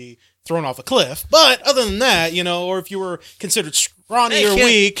 then you'd be thrown off a cliff. But other than that, you know, or if you were considered scrawny or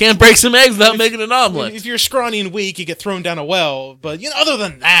weak, can't break some eggs without making an omelet. If you're scrawny and weak, you get thrown down a well. But you know, other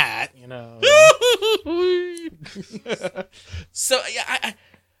than that, you know. So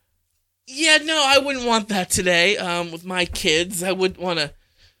yeah, I wouldn't want that today. With my kids, I wouldn't want to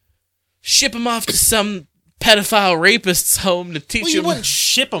ship them off to some pedophile rapist's home to teach them. Well, you wouldn't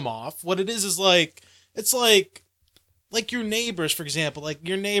ship them off. What it is like, it's like your neighbors, for example. Like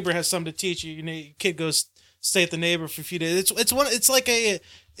your neighbor has something to teach you. Your kid goes stay at the neighbor for a few days.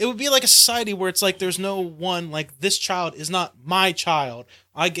 It would be like a society where it's like there's no one, like this child is not my child.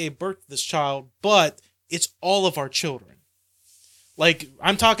 I gave birth to this child, but it's all of our children. Like,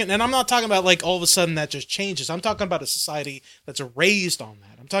 I'm not talking about like all of a sudden that just changes. I'm talking about a society that's raised on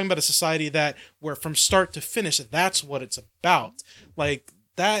that. I'm talking about a society where from start to finish, that's what it's about. Like,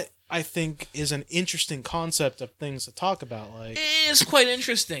 that, I think, is an interesting concept of things to talk about. Like, it is quite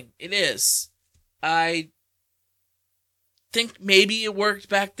interesting. It is. I think maybe it worked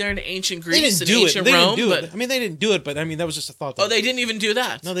back there in ancient They Greece didn't and do ancient it. They Rome. didn't do but it. I mean, they didn't do it, but I mean, that was just a thought. oh, they didn't even do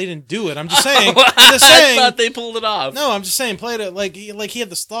that. No, they didn't do it. I'm just saying. I I'm just saying. thought they pulled it off. No, I'm just saying. Played it like he had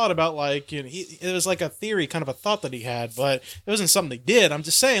this thought about like it was like a theory, kind of a thought that he had, but it wasn't something they did. I'm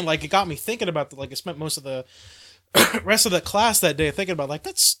just saying, like it got me thinking about like I spent most of the rest of the class that day thinking about like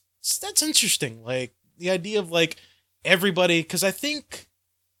that's interesting. Like the idea of like everybody, because I think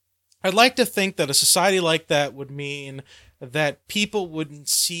I'd like to think that a society like that would mean that people wouldn't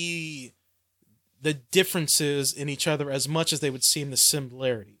see the differences in each other as much as they would see in the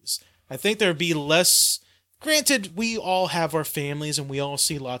similarities. I think there'd be less. Granted, we all have our families and we all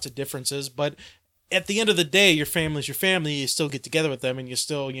see lots of differences, but at the end of the day, your family's your family. You still get together with them and you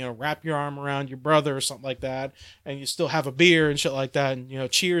still, wrap your arm around your brother or something like that, and you still have a beer and shit like that,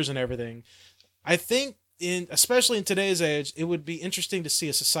 and, cheers and everything. I think, especially in today's age, it would be interesting to see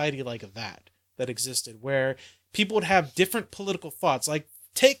a society like that existed, where people would have different political thoughts. Like,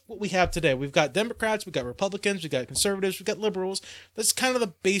 take what we have today. We've got Democrats, we've got Republicans, we've got conservatives, we've got liberals. That's kind of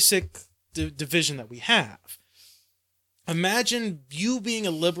the basic division that we have. Imagine you being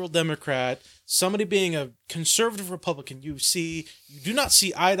a liberal Democrat, somebody being a conservative Republican. You do not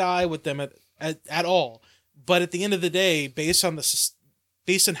see eye to eye with them at all. But at the end of the day, based on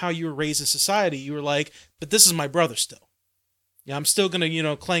how you were raised in society, you were like, but this is my brother still. Yeah, I'm still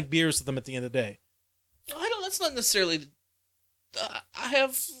gonna clank beers with them at the end of the day. That's not necessarily. I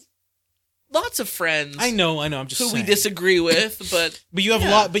have lots of friends. I know. I'm just saying. We disagree with, but you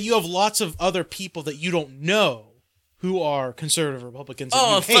have lots of other people that you don't know who are conservative Republicans.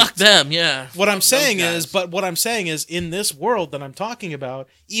 Oh, fuck them! Yeah. What I'm saying is, in this world that I'm talking about,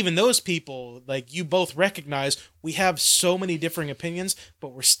 even those people, like you both recognize, we have so many differing opinions,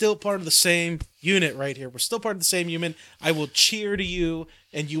 but we're still part of the same unit right here. We're still part of the same unit. I will cheer to you,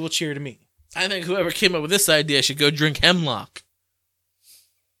 and you will cheer to me. I think whoever came up with this idea should go drink hemlock.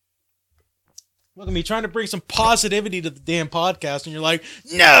 Look at me trying to bring some positivity to the damn podcast, and you're like,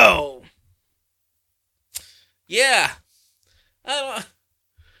 no! Yeah.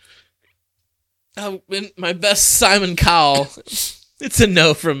 In my best Simon Cowell, it's a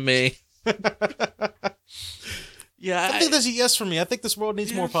no from me. Yeah. I think that's a yes for me. I think this world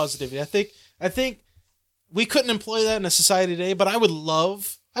needs more positivity. I think we couldn't employ that in a society today, but I would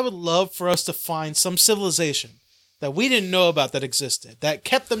love for us to find some civilization that we didn't know about that existed, that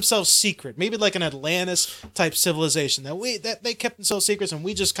kept themselves secret, maybe like an Atlantis type civilization that they kept themselves secrets and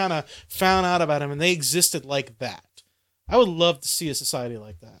we just kind of found out about them and they existed like that. I would love to see a society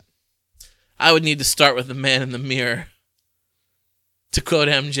like that. I would need to start with the man in the mirror. To quote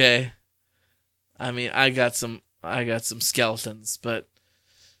MJ, I mean, I got some skeletons, but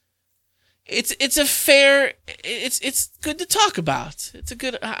it's good to talk about. It's a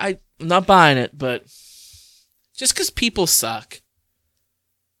good. I'm not buying it, but just because people suck.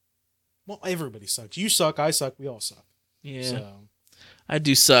 Well, everybody sucks. You suck. I suck. We all suck. Yeah, so. I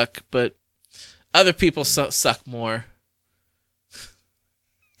do suck, but other people suck more.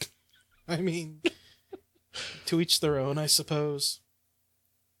 I mean, to each their own, I suppose.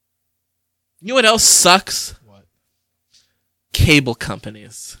 You know what else sucks? What? Cable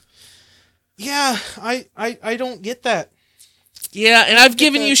companies. Yeah, I don't get that. Yeah, and I've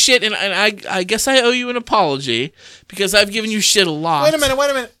given you shit, and I guess I owe you an apology, because I've given you shit a lot. Wait a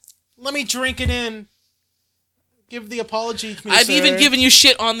minute. Let me drink it in. Give the apology to me, I've sir. even given you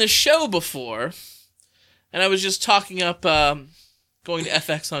shit on this show before, and I was just talking up going to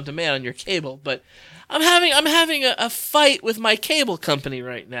FX On Demand on your cable, but I'm having a fight with my cable company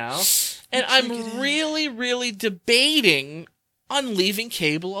right now, and I'm really, really debating on leaving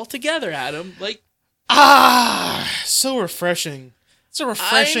cable altogether, Adam. Like, so refreshing. It's a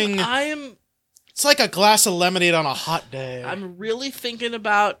refreshing. It's like a glass of lemonade on a hot day. I'm really thinking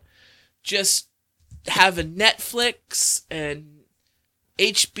about just having Netflix and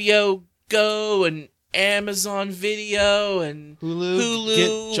HBO Go and Amazon Video and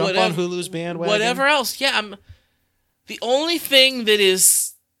Hulu, jump on Hulu's bandwagon. Whatever else. Yeah, the only thing that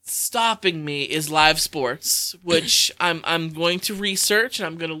is stopping me is live sports, which I'm going to research, and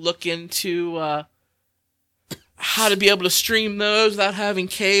I'm going to look into how to be able to stream those without having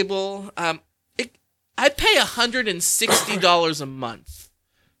cable. I pay $160 a month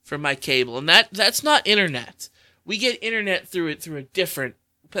for my cable, and that's not internet. We get internet through a different.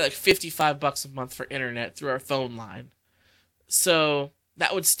 We pay like $55 a month for internet through our phone line, so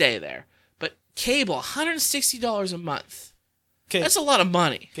that would stay there. But cable, $160 a month. Okay, that's a lot of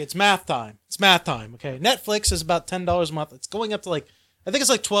money. Okay, it's math time. Okay, Netflix is about $10 a month. It's going up to I think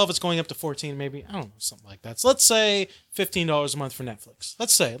it's like 12. It's going up to 14, maybe. I don't know, something like that. So let's say $15 a month for Netflix.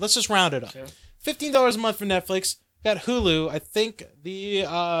 Let's just round it up. Okay. $15 a month for Netflix. got Hulu. I think the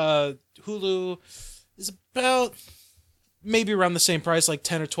Hulu is about maybe around the same price, like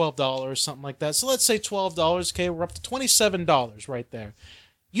 $10 or $12, something like that. So let's say $12. Okay, we're up to $27 right there.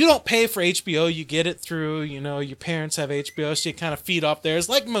 You don't pay for HBO. You get it through, your parents have HBO, so you kind of feed off theirs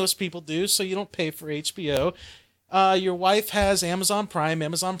like most people do, so you don't pay for HBO. Your wife has Amazon Prime.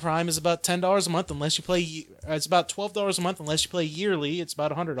 Amazon Prime is about $10 a month unless you play. It's about $12 a month unless you play yearly. It's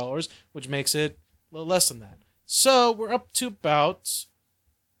about $100, which makes it a little less than that. So we're up to about.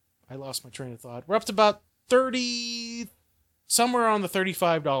 I lost my train of thought. We're up to about 30, somewhere on the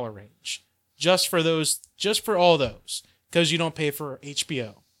 $35 range, just for all those, because you don't pay for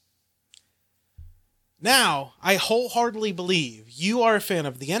HBO. Now, I wholeheartidly believe you are a fan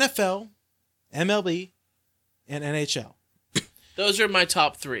of the NFL, MLB, and NHL. Those are my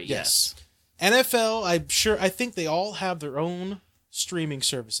top three. Yes. NFL, I think they all have their own streaming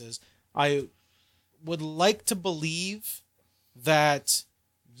services. I would like to believe that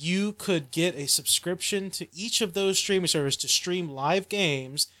you could get a subscription to each of those streaming services to stream live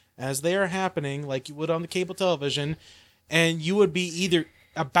games as they are happening, like you would on the cable television, and you would be either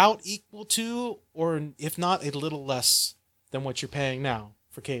about equal to, or if not, a little less than what you're paying now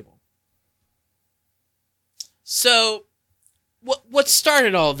for cable. So, what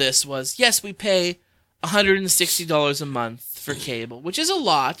started all this was, yes, we pay $160 a month for cable, which is a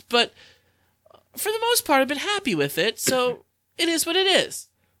lot, but for the most part, I've been happy with it, so it is what it is.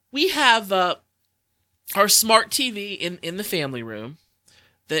 We have our smart TV in the family room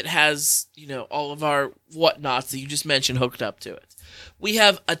that has, all of our whatnots that you just mentioned hooked up to it. We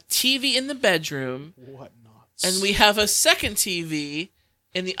have a TV in the bedroom. Whatnots. And we have a second TV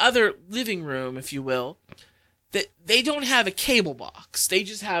in the other living room, if you will, that they don't have a cable box. They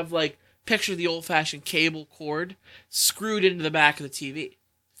just have, picture the old-fashioned cable cord screwed into the back of the TV.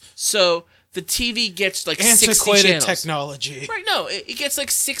 So the TV gets 60 antiquated channels. Technology. Right, no, it gets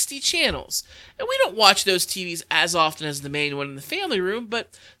 60 channels. And we don't watch those TVs as often as the main one in the family room,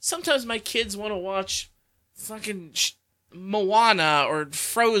 but sometimes my kids want to watch fucking Moana or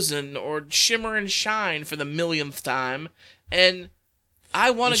Frozen or Shimmer and Shine for the millionth time, and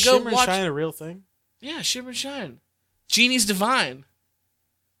I want to go Shimmer watch... and Shine a real thing? Yeah, Shimmer and Shine. Genie's Divine.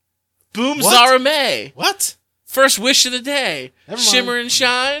 Boom What? Zara May. What? First Wish of the Day. Never mind. Shimmer and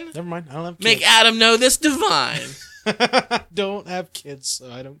Shine. Never mind. I don't have kids. Make Adam know this divine. Don't have kids,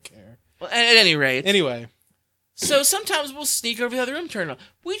 so I don't care. Well, at any rate. Anyway. So sometimes we'll sneak over the other room, turn it on.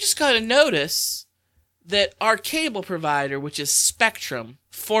 We just got to notice that our cable provider, which is Spectrum,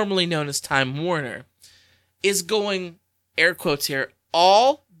 formerly known as Time Warner, is going, air quotes here,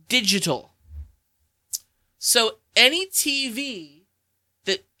 all digital. So any TV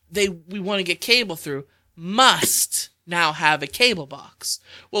that we want to get cable through must now have a cable box.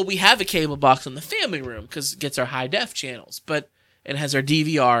 Well, we have a cable box in the family room because it gets our high def channels, but it has our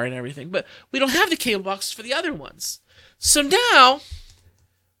DVR and everything. But we don't have the cable box for the other ones. So now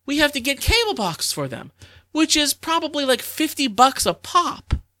we have to get cable box for them, which is probably $50 a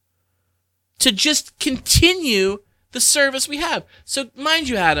pop to just continue the service we have. So mind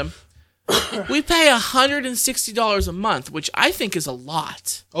you, Adam, we pay $160 a month, which I think is a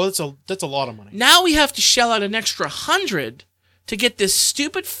lot. Oh, that's a lot of money. Now we have to shell out an extra $100 to get this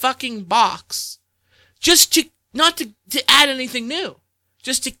stupid fucking box, just to not to add anything new,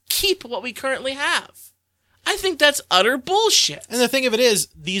 just to keep what we currently have. I think that's utter bullshit. And the thing of it is,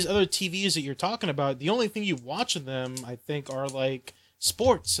 these other TVs that you're talking about, the only thing you watch in them, I think, are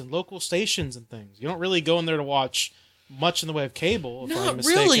sports and local stations and things. You don't really go in there to watch much in the way of cable, if I'm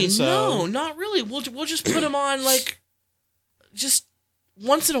mistaken. Really, so. no, not really. We'll just put them on just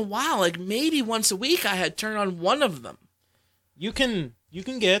once in a while, maybe once a week. I had turned on one of them. You can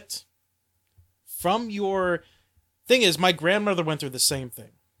get from your thing is my grandmother went through the same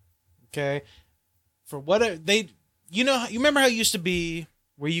thing. Okay, for what they, you remember how it used to be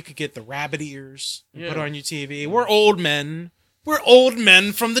where you could get the rabbit ears and put on your TV. We're old men. We're old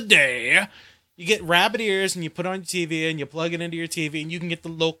men from the day. You get rabbit ears and you put on your TV and you plug it into your TV and you can get the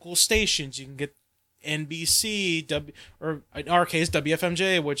local stations. You can get NBC, or in our case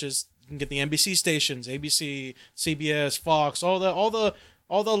WFMJ, which is you can get the NBC stations, ABC, CBS, Fox, all the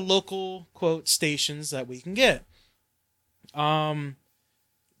local quote stations that we can get. You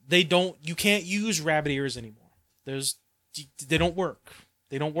can't use rabbit ears anymore. They don't work.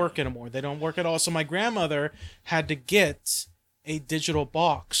 They don't work anymore. They don't work at all. So my grandmother had to get a digital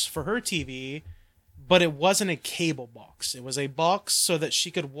box for her TV, but it wasn't a cable box. It was a box so that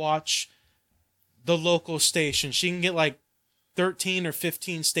she could watch the local station. She can get 13 or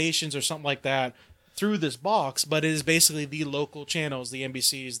 15 stations or something like that through this box, but it is basically the local channels, the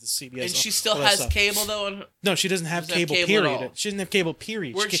NBCs, the CBS. And she still all that has stuff. cable though. No, she doesn't have Doesn't have cable. cable at Period. all. She doesn't have cable.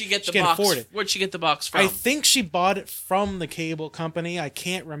 Period. Where'd she get the can't box? afford it. Where'd she get the box from? I think she bought it from the cable company. I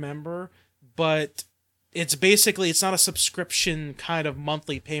can't remember, but it's basically it's not a subscription kind of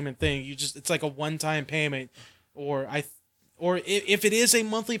monthly payment thing. It's like a one-time payment, or if it is a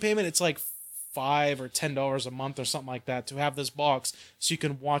monthly payment, it's like $5 or $10 a month or something like that to have this box so you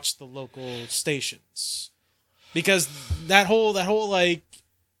can watch the local stations. Because that whole like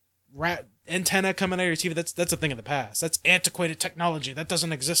rat antenna coming out of your TV, that's a thing of the past. That's antiquated technology. That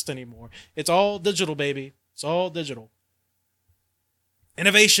doesn't exist anymore. It's all digital, baby. It's all digital.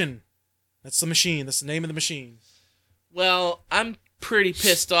 Innovation. That's the machine. That's the name of the machine. Well, I'm pretty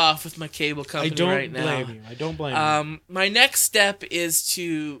pissed off with my cable company right now. I don't blame you. My next step is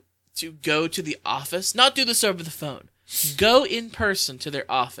to go to the office. Not do this over the phone. Go in person to their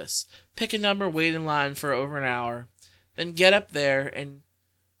office. Pick a number, wait in line for over an hour. Then get up there and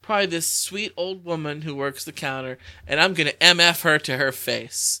probably this sweet old woman who works the counter, and I'm going to MF her to her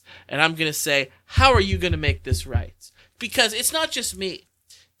face. And I'm going to say, how are you going to make this right? Because it's not just me.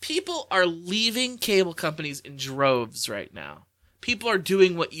 People are leaving cable companies in droves right now. People are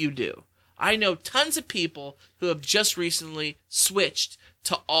doing what you do. I know tons of people who have just recently switched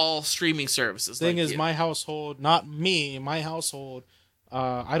to all streaming services. Thing like is, you. my household, not me, my household,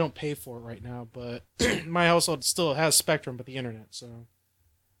 I don't pay for it right now, but my household still has Spectrum, but the internet, so.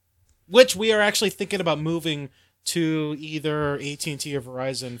 Which we are actually thinking about moving to either AT&T or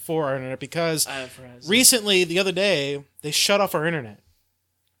Verizon for our internet because I have Verizon. recently, the other day, they shut off our internet.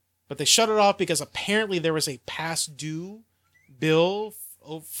 But they shut it off because apparently there was a past due bill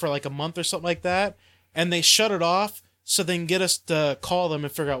for like a month or something like that. And they shut it off so they can get us to call them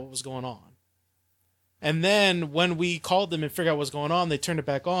and figure out what was going on. And then when we called them and figured out what was going on, they turned it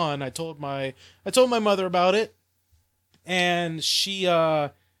back on. I told my mother about it. And she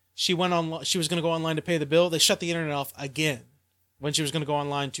went on. She was going to go online to pay the bill. They shut the internet off again when she was going to go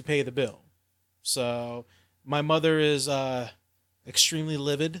online to pay the bill. So my mother is extremely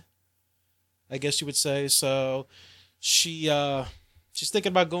livid, I guess you would say. So she's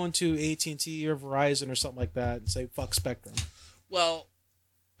thinking about going to AT&T or Verizon or something like that and say fuck Spectrum. Well,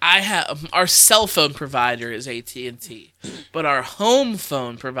 our cell phone provider is AT&T, but our home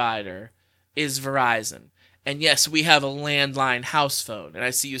phone provider is Verizon. And yes, we have a landline house phone, and I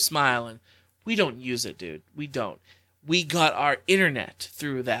see you smiling. We don't use it, dude. We don't. We got our internet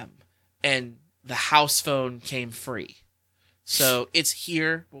through them, and the house phone came free. So it's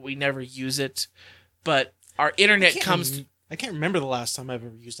here, but we never use it. But our internet comes... I can't remember the last time I've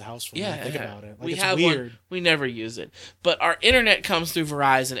ever used a house phone. Yeah, When I think about it. Like, we it's have weird. one. We never use it. But our internet comes through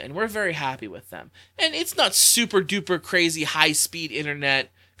Verizon, and we're very happy with them. And it's not super duper crazy high speed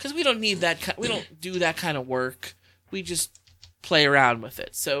internet because we don't need that. We don't do that kind of work. We just play around with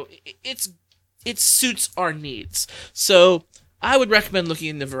it. So it suits our needs. So I would recommend looking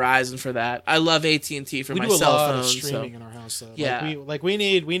into Verizon for that. I love AT&T for my cell phone. We do a lot of streaming in our house, though. Yeah. We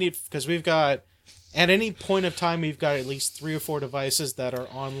need because we've got. At any point of time, we've got at least 3 or 4 devices that are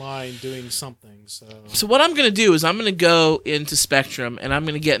online doing something. So what I'm going to do is I'm going to go into Spectrum, and I'm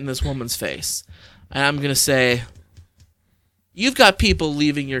going to get in this woman's face. And I'm going to say, you've got people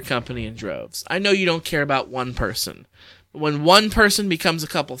leaving your company in droves. I know you don't care about one person. But when one person becomes a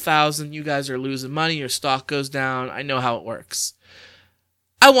couple thousand, you guys are losing money, your stock goes down. I know how it works.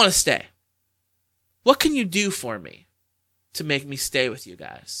 I want to stay. What can you do for me to make me stay with you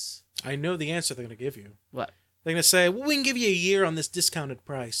guys? I know the answer they're going to give you. What? They're going to say, well, we can give you a year on this discounted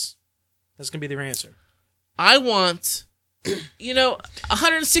price. That's going to be their answer. I want,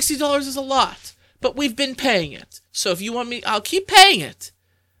 $160 is a lot, but we've been paying it. So if you want me, I'll keep paying it.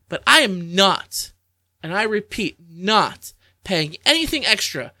 But I am not, and I repeat, not paying anything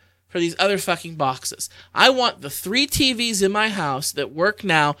extra for these other fucking boxes. I want the 3 TVs in my house that work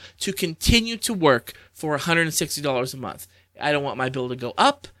now to continue to work for $160 a month. I don't want my bill to go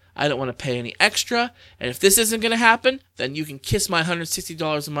up. I don't want to pay any extra. And if this isn't going to happen, then you can kiss my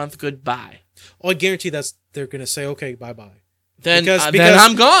 $160 a month goodbye. Oh, I guarantee they're going to say, okay, bye-bye. Then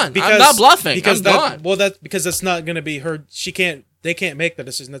I'm gone. I'm not bluffing. I'm gone. Well, because that's not going to be her. They can't make that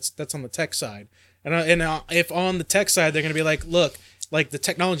decision. That's on the tech side. And if on the tech side, they're going to be like, look, like the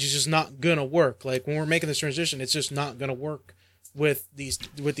technology is just not going to work. Like when we're making this transition, it's just not going to work with these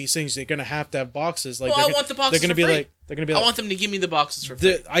things. They're going to have boxes. Like I want the boxes. They're going to be like, I want them to give me the boxes for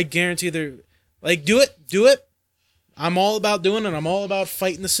free. I guarantee they're like, do it. I'm all about doing it. I'm all about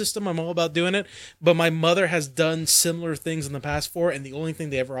fighting the system. I'm all about doing it. But my mother has done similar things in the past for it, and the only thing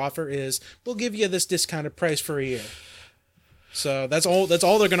they ever offer is, we'll give you this discounted price for a year. So that's all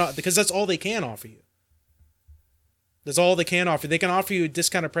they're gonna, because that's all they can offer you. That's all they can offer. They can offer you a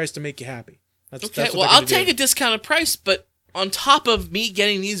discounted price to make you happy. That's Okay, what well, they're I'll gonna take do. a discounted price, but on top of me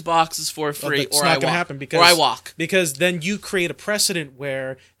getting these boxes for free, That's or not I gonna walk. happen Or I walk. because then you create a precedent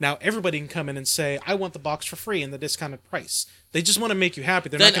where now everybody can come in and say, "I want the box for free and the discounted price." They just want to make you happy.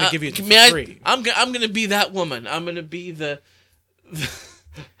 They're not going to give you it for free. I'm gonna be that woman. I'm gonna be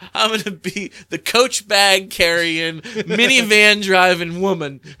I'm gonna be the coach bag carrying, minivan driving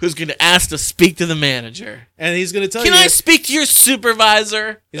woman who's gonna ask to speak to the manager. And he's going to tell Can you, I speak to your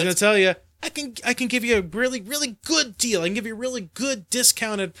supervisor? he's going to tell you, I can give you a really, really good deal. I can give you a really good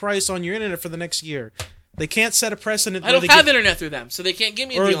discounted price on your internet for the next year. They can't set a precedent. I don't have internet through them, so they can't give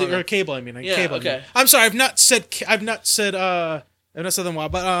me a deal. or cable. I mean, Yeah, cable. okay. I mean. I'm sorry. I've not said them a while,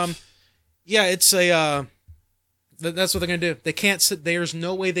 but yeah, it's a. That's what they're gonna do. They can't. There's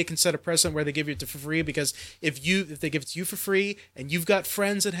no way they can set a precedent where they give you it for free, because if they give it to you for free and you've got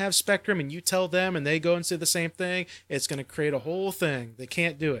friends that have Spectrum and you tell them and they go and say the same thing, it's gonna create a whole thing. They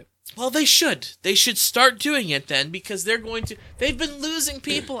can't do it. Well, they should. They should start doing it then, because they're going to. They've been losing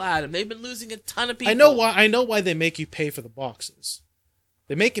people, Adam. They've been losing a ton of people. I know why they make you pay for the boxes.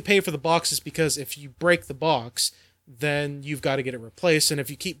 They make you pay for the boxes because if you break the box, then you've got to get it replaced. And if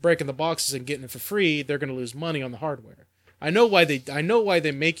you keep breaking the boxes and getting it for free, they're going to lose money on the hardware. I know why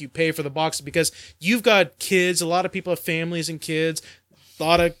they make you pay for the boxes, because you've got kids. A lot of people have families and kids. A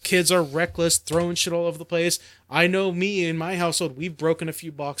lot of kids are reckless, throwing shit all over the place. I know me in my household, we've broken a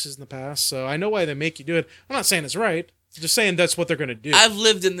few boxes in the past, so I know why they make you do it. I'm not saying it's right. I'm just saying that's what they're going to do. I've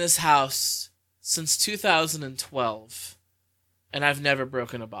lived in this house since 2012, and I've never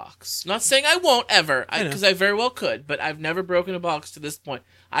broken a box. Not saying I won't ever, because I very well could, but I've never broken a box to this point.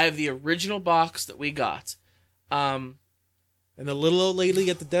 I have the original box that we got. And the little old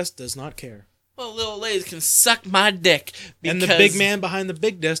lady at the desk does not care. Well, little ladies can suck my dick. And the big man behind the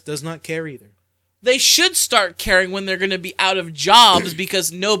big desk does not care either. They should start caring when they're going to be out of jobs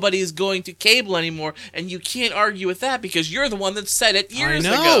because nobody's going to cable anymore, and you can't argue with that because you're the one that said it years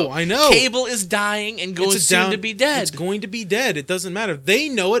ago. I know. Cable is dying and going soon to be dead. It's going to be dead. It doesn't matter. They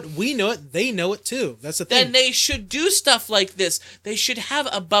know it. We know it. They know it too. That's the thing. Then they should do stuff like this. They should have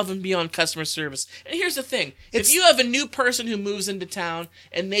above and beyond customer service. And here's the thing. If you have a new person who moves into town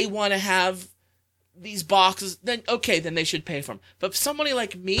and they want to have these boxes, then okay, then they should pay for them. But somebody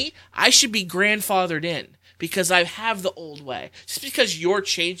like me, I should be grandfathered in because I have the old way. Just because you're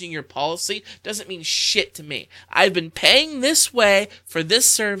changing your policy doesn't mean shit to me. I've been paying this way for this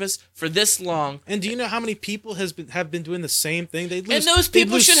service for this long. And do you know how many people have been doing the same thing? And those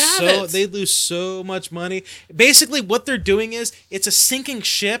people should have it. They lose so much money. Basically, what they're doing is it's a sinking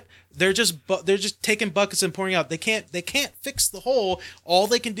ship. They're just taking buckets and pouring out. They can't fix the hole. All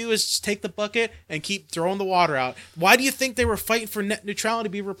they can do is just take the bucket and keep throwing the water out. Why do you think they were fighting for net neutrality to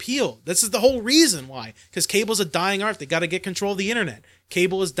be repealed? This is the whole reason why. Because cable's a dying art. They got to get control of the internet.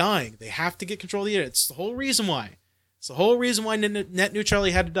 Cable is dying. They have to get control of the internet. It's the whole reason why. It's the whole reason why net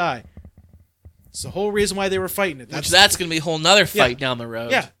neutrality had to die. It's the whole reason why they were fighting it. That's going to be a whole nother fight down the road.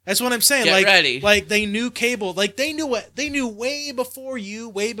 Yeah, that's what I'm saying. Get ready. Like they knew cable. Like they knew way before you,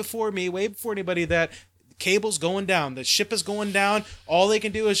 way before me, way before anybody that cable's going down. The ship is going down. All they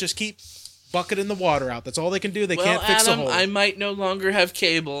can do is just keep bucketing the water out. That's all they can do. They can't fix the hole. I might no longer have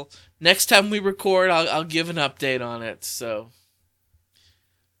cable. Next time we record, I'll give an update on it. So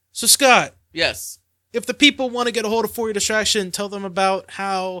Scott, yes. If the people want to get a hold of For Your Distraction, tell them about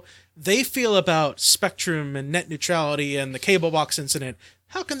how they feel about Spectrum and net neutrality and the cable box incident.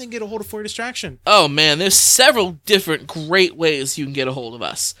 How can they get a hold of For Your Distraction? Oh, man, there's several different great ways you can get a hold of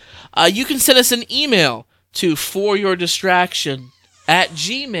us. You can send us an email to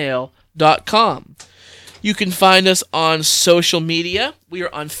foryourdistraction@gmail.com. You can find us on social media. We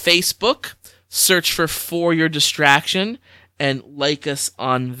are on Facebook. Search for Your Distraction and like us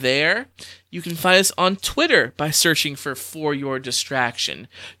on there. You can find us on Twitter by searching for Your Distraction.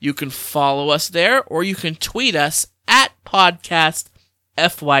 You can follow us there, or you can tweet us at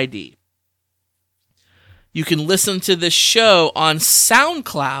podcastfyd. You can listen to this show on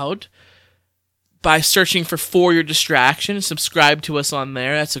SoundCloud by searching for Your Distraction and subscribe to us on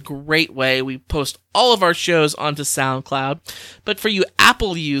there. That's a great way. We post all of our shows onto SoundCloud. But for you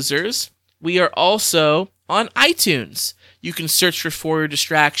Apple users, we are also on iTunes. You can search for Your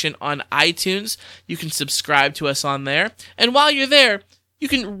Distraction on iTunes. You can subscribe to us on there. And while you're there, you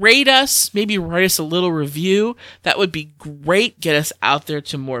can rate us, maybe write us a little review. That would be great. Get us out there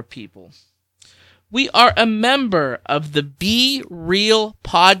to more people. We are a member of the Be Real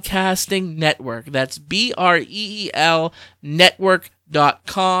Podcasting Network. That's BREEL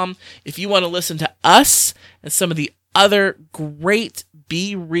network.com. If you want to listen to us and some of the other great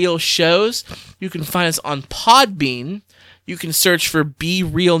Be Real shows. You can find us on Podbean. You can search for Be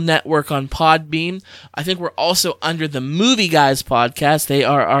Real Network on Podbean. I think we're also under the Movie Guys podcast. They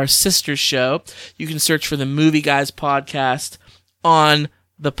are our sister show. You can search for the Movie Guys podcast on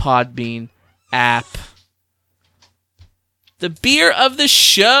the Podbean app. The beer of the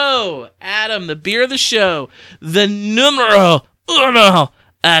show. Adam, the beer of the show. The numero uno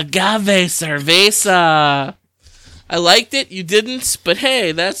agave cerveza. I liked it. You didn't, but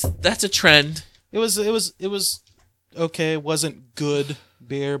hey, that's a trend. It was okay. It wasn't good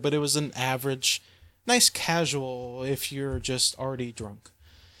beer, but it was an average, nice casual if you're just already drunk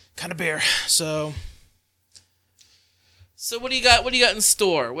kind of beer. So what do you got? What do you got in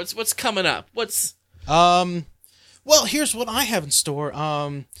store? What's coming up? Well, here's what I have in store.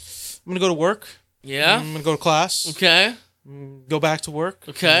 I'm gonna go to work. Yeah. I'm gonna go to class. Okay. Go back to work.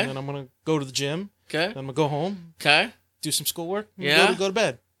 Okay. And then I'm gonna go to the gym. Okay. Then I'm gonna go home. Okay. Do some schoolwork. Yeah. Go to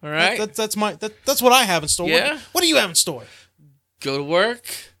bed. All right. That's what I have in store. Yeah. What do you have in store? Go to work.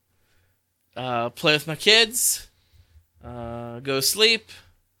 Play with my kids. Go to sleep.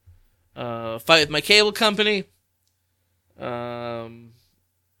 Fight with my cable company. Google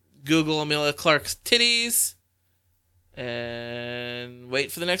Amelia Clark's titties. And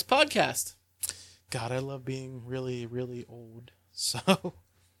wait for the next podcast. God, I love being really, really old. So.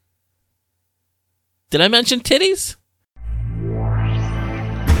 Did I mention titties?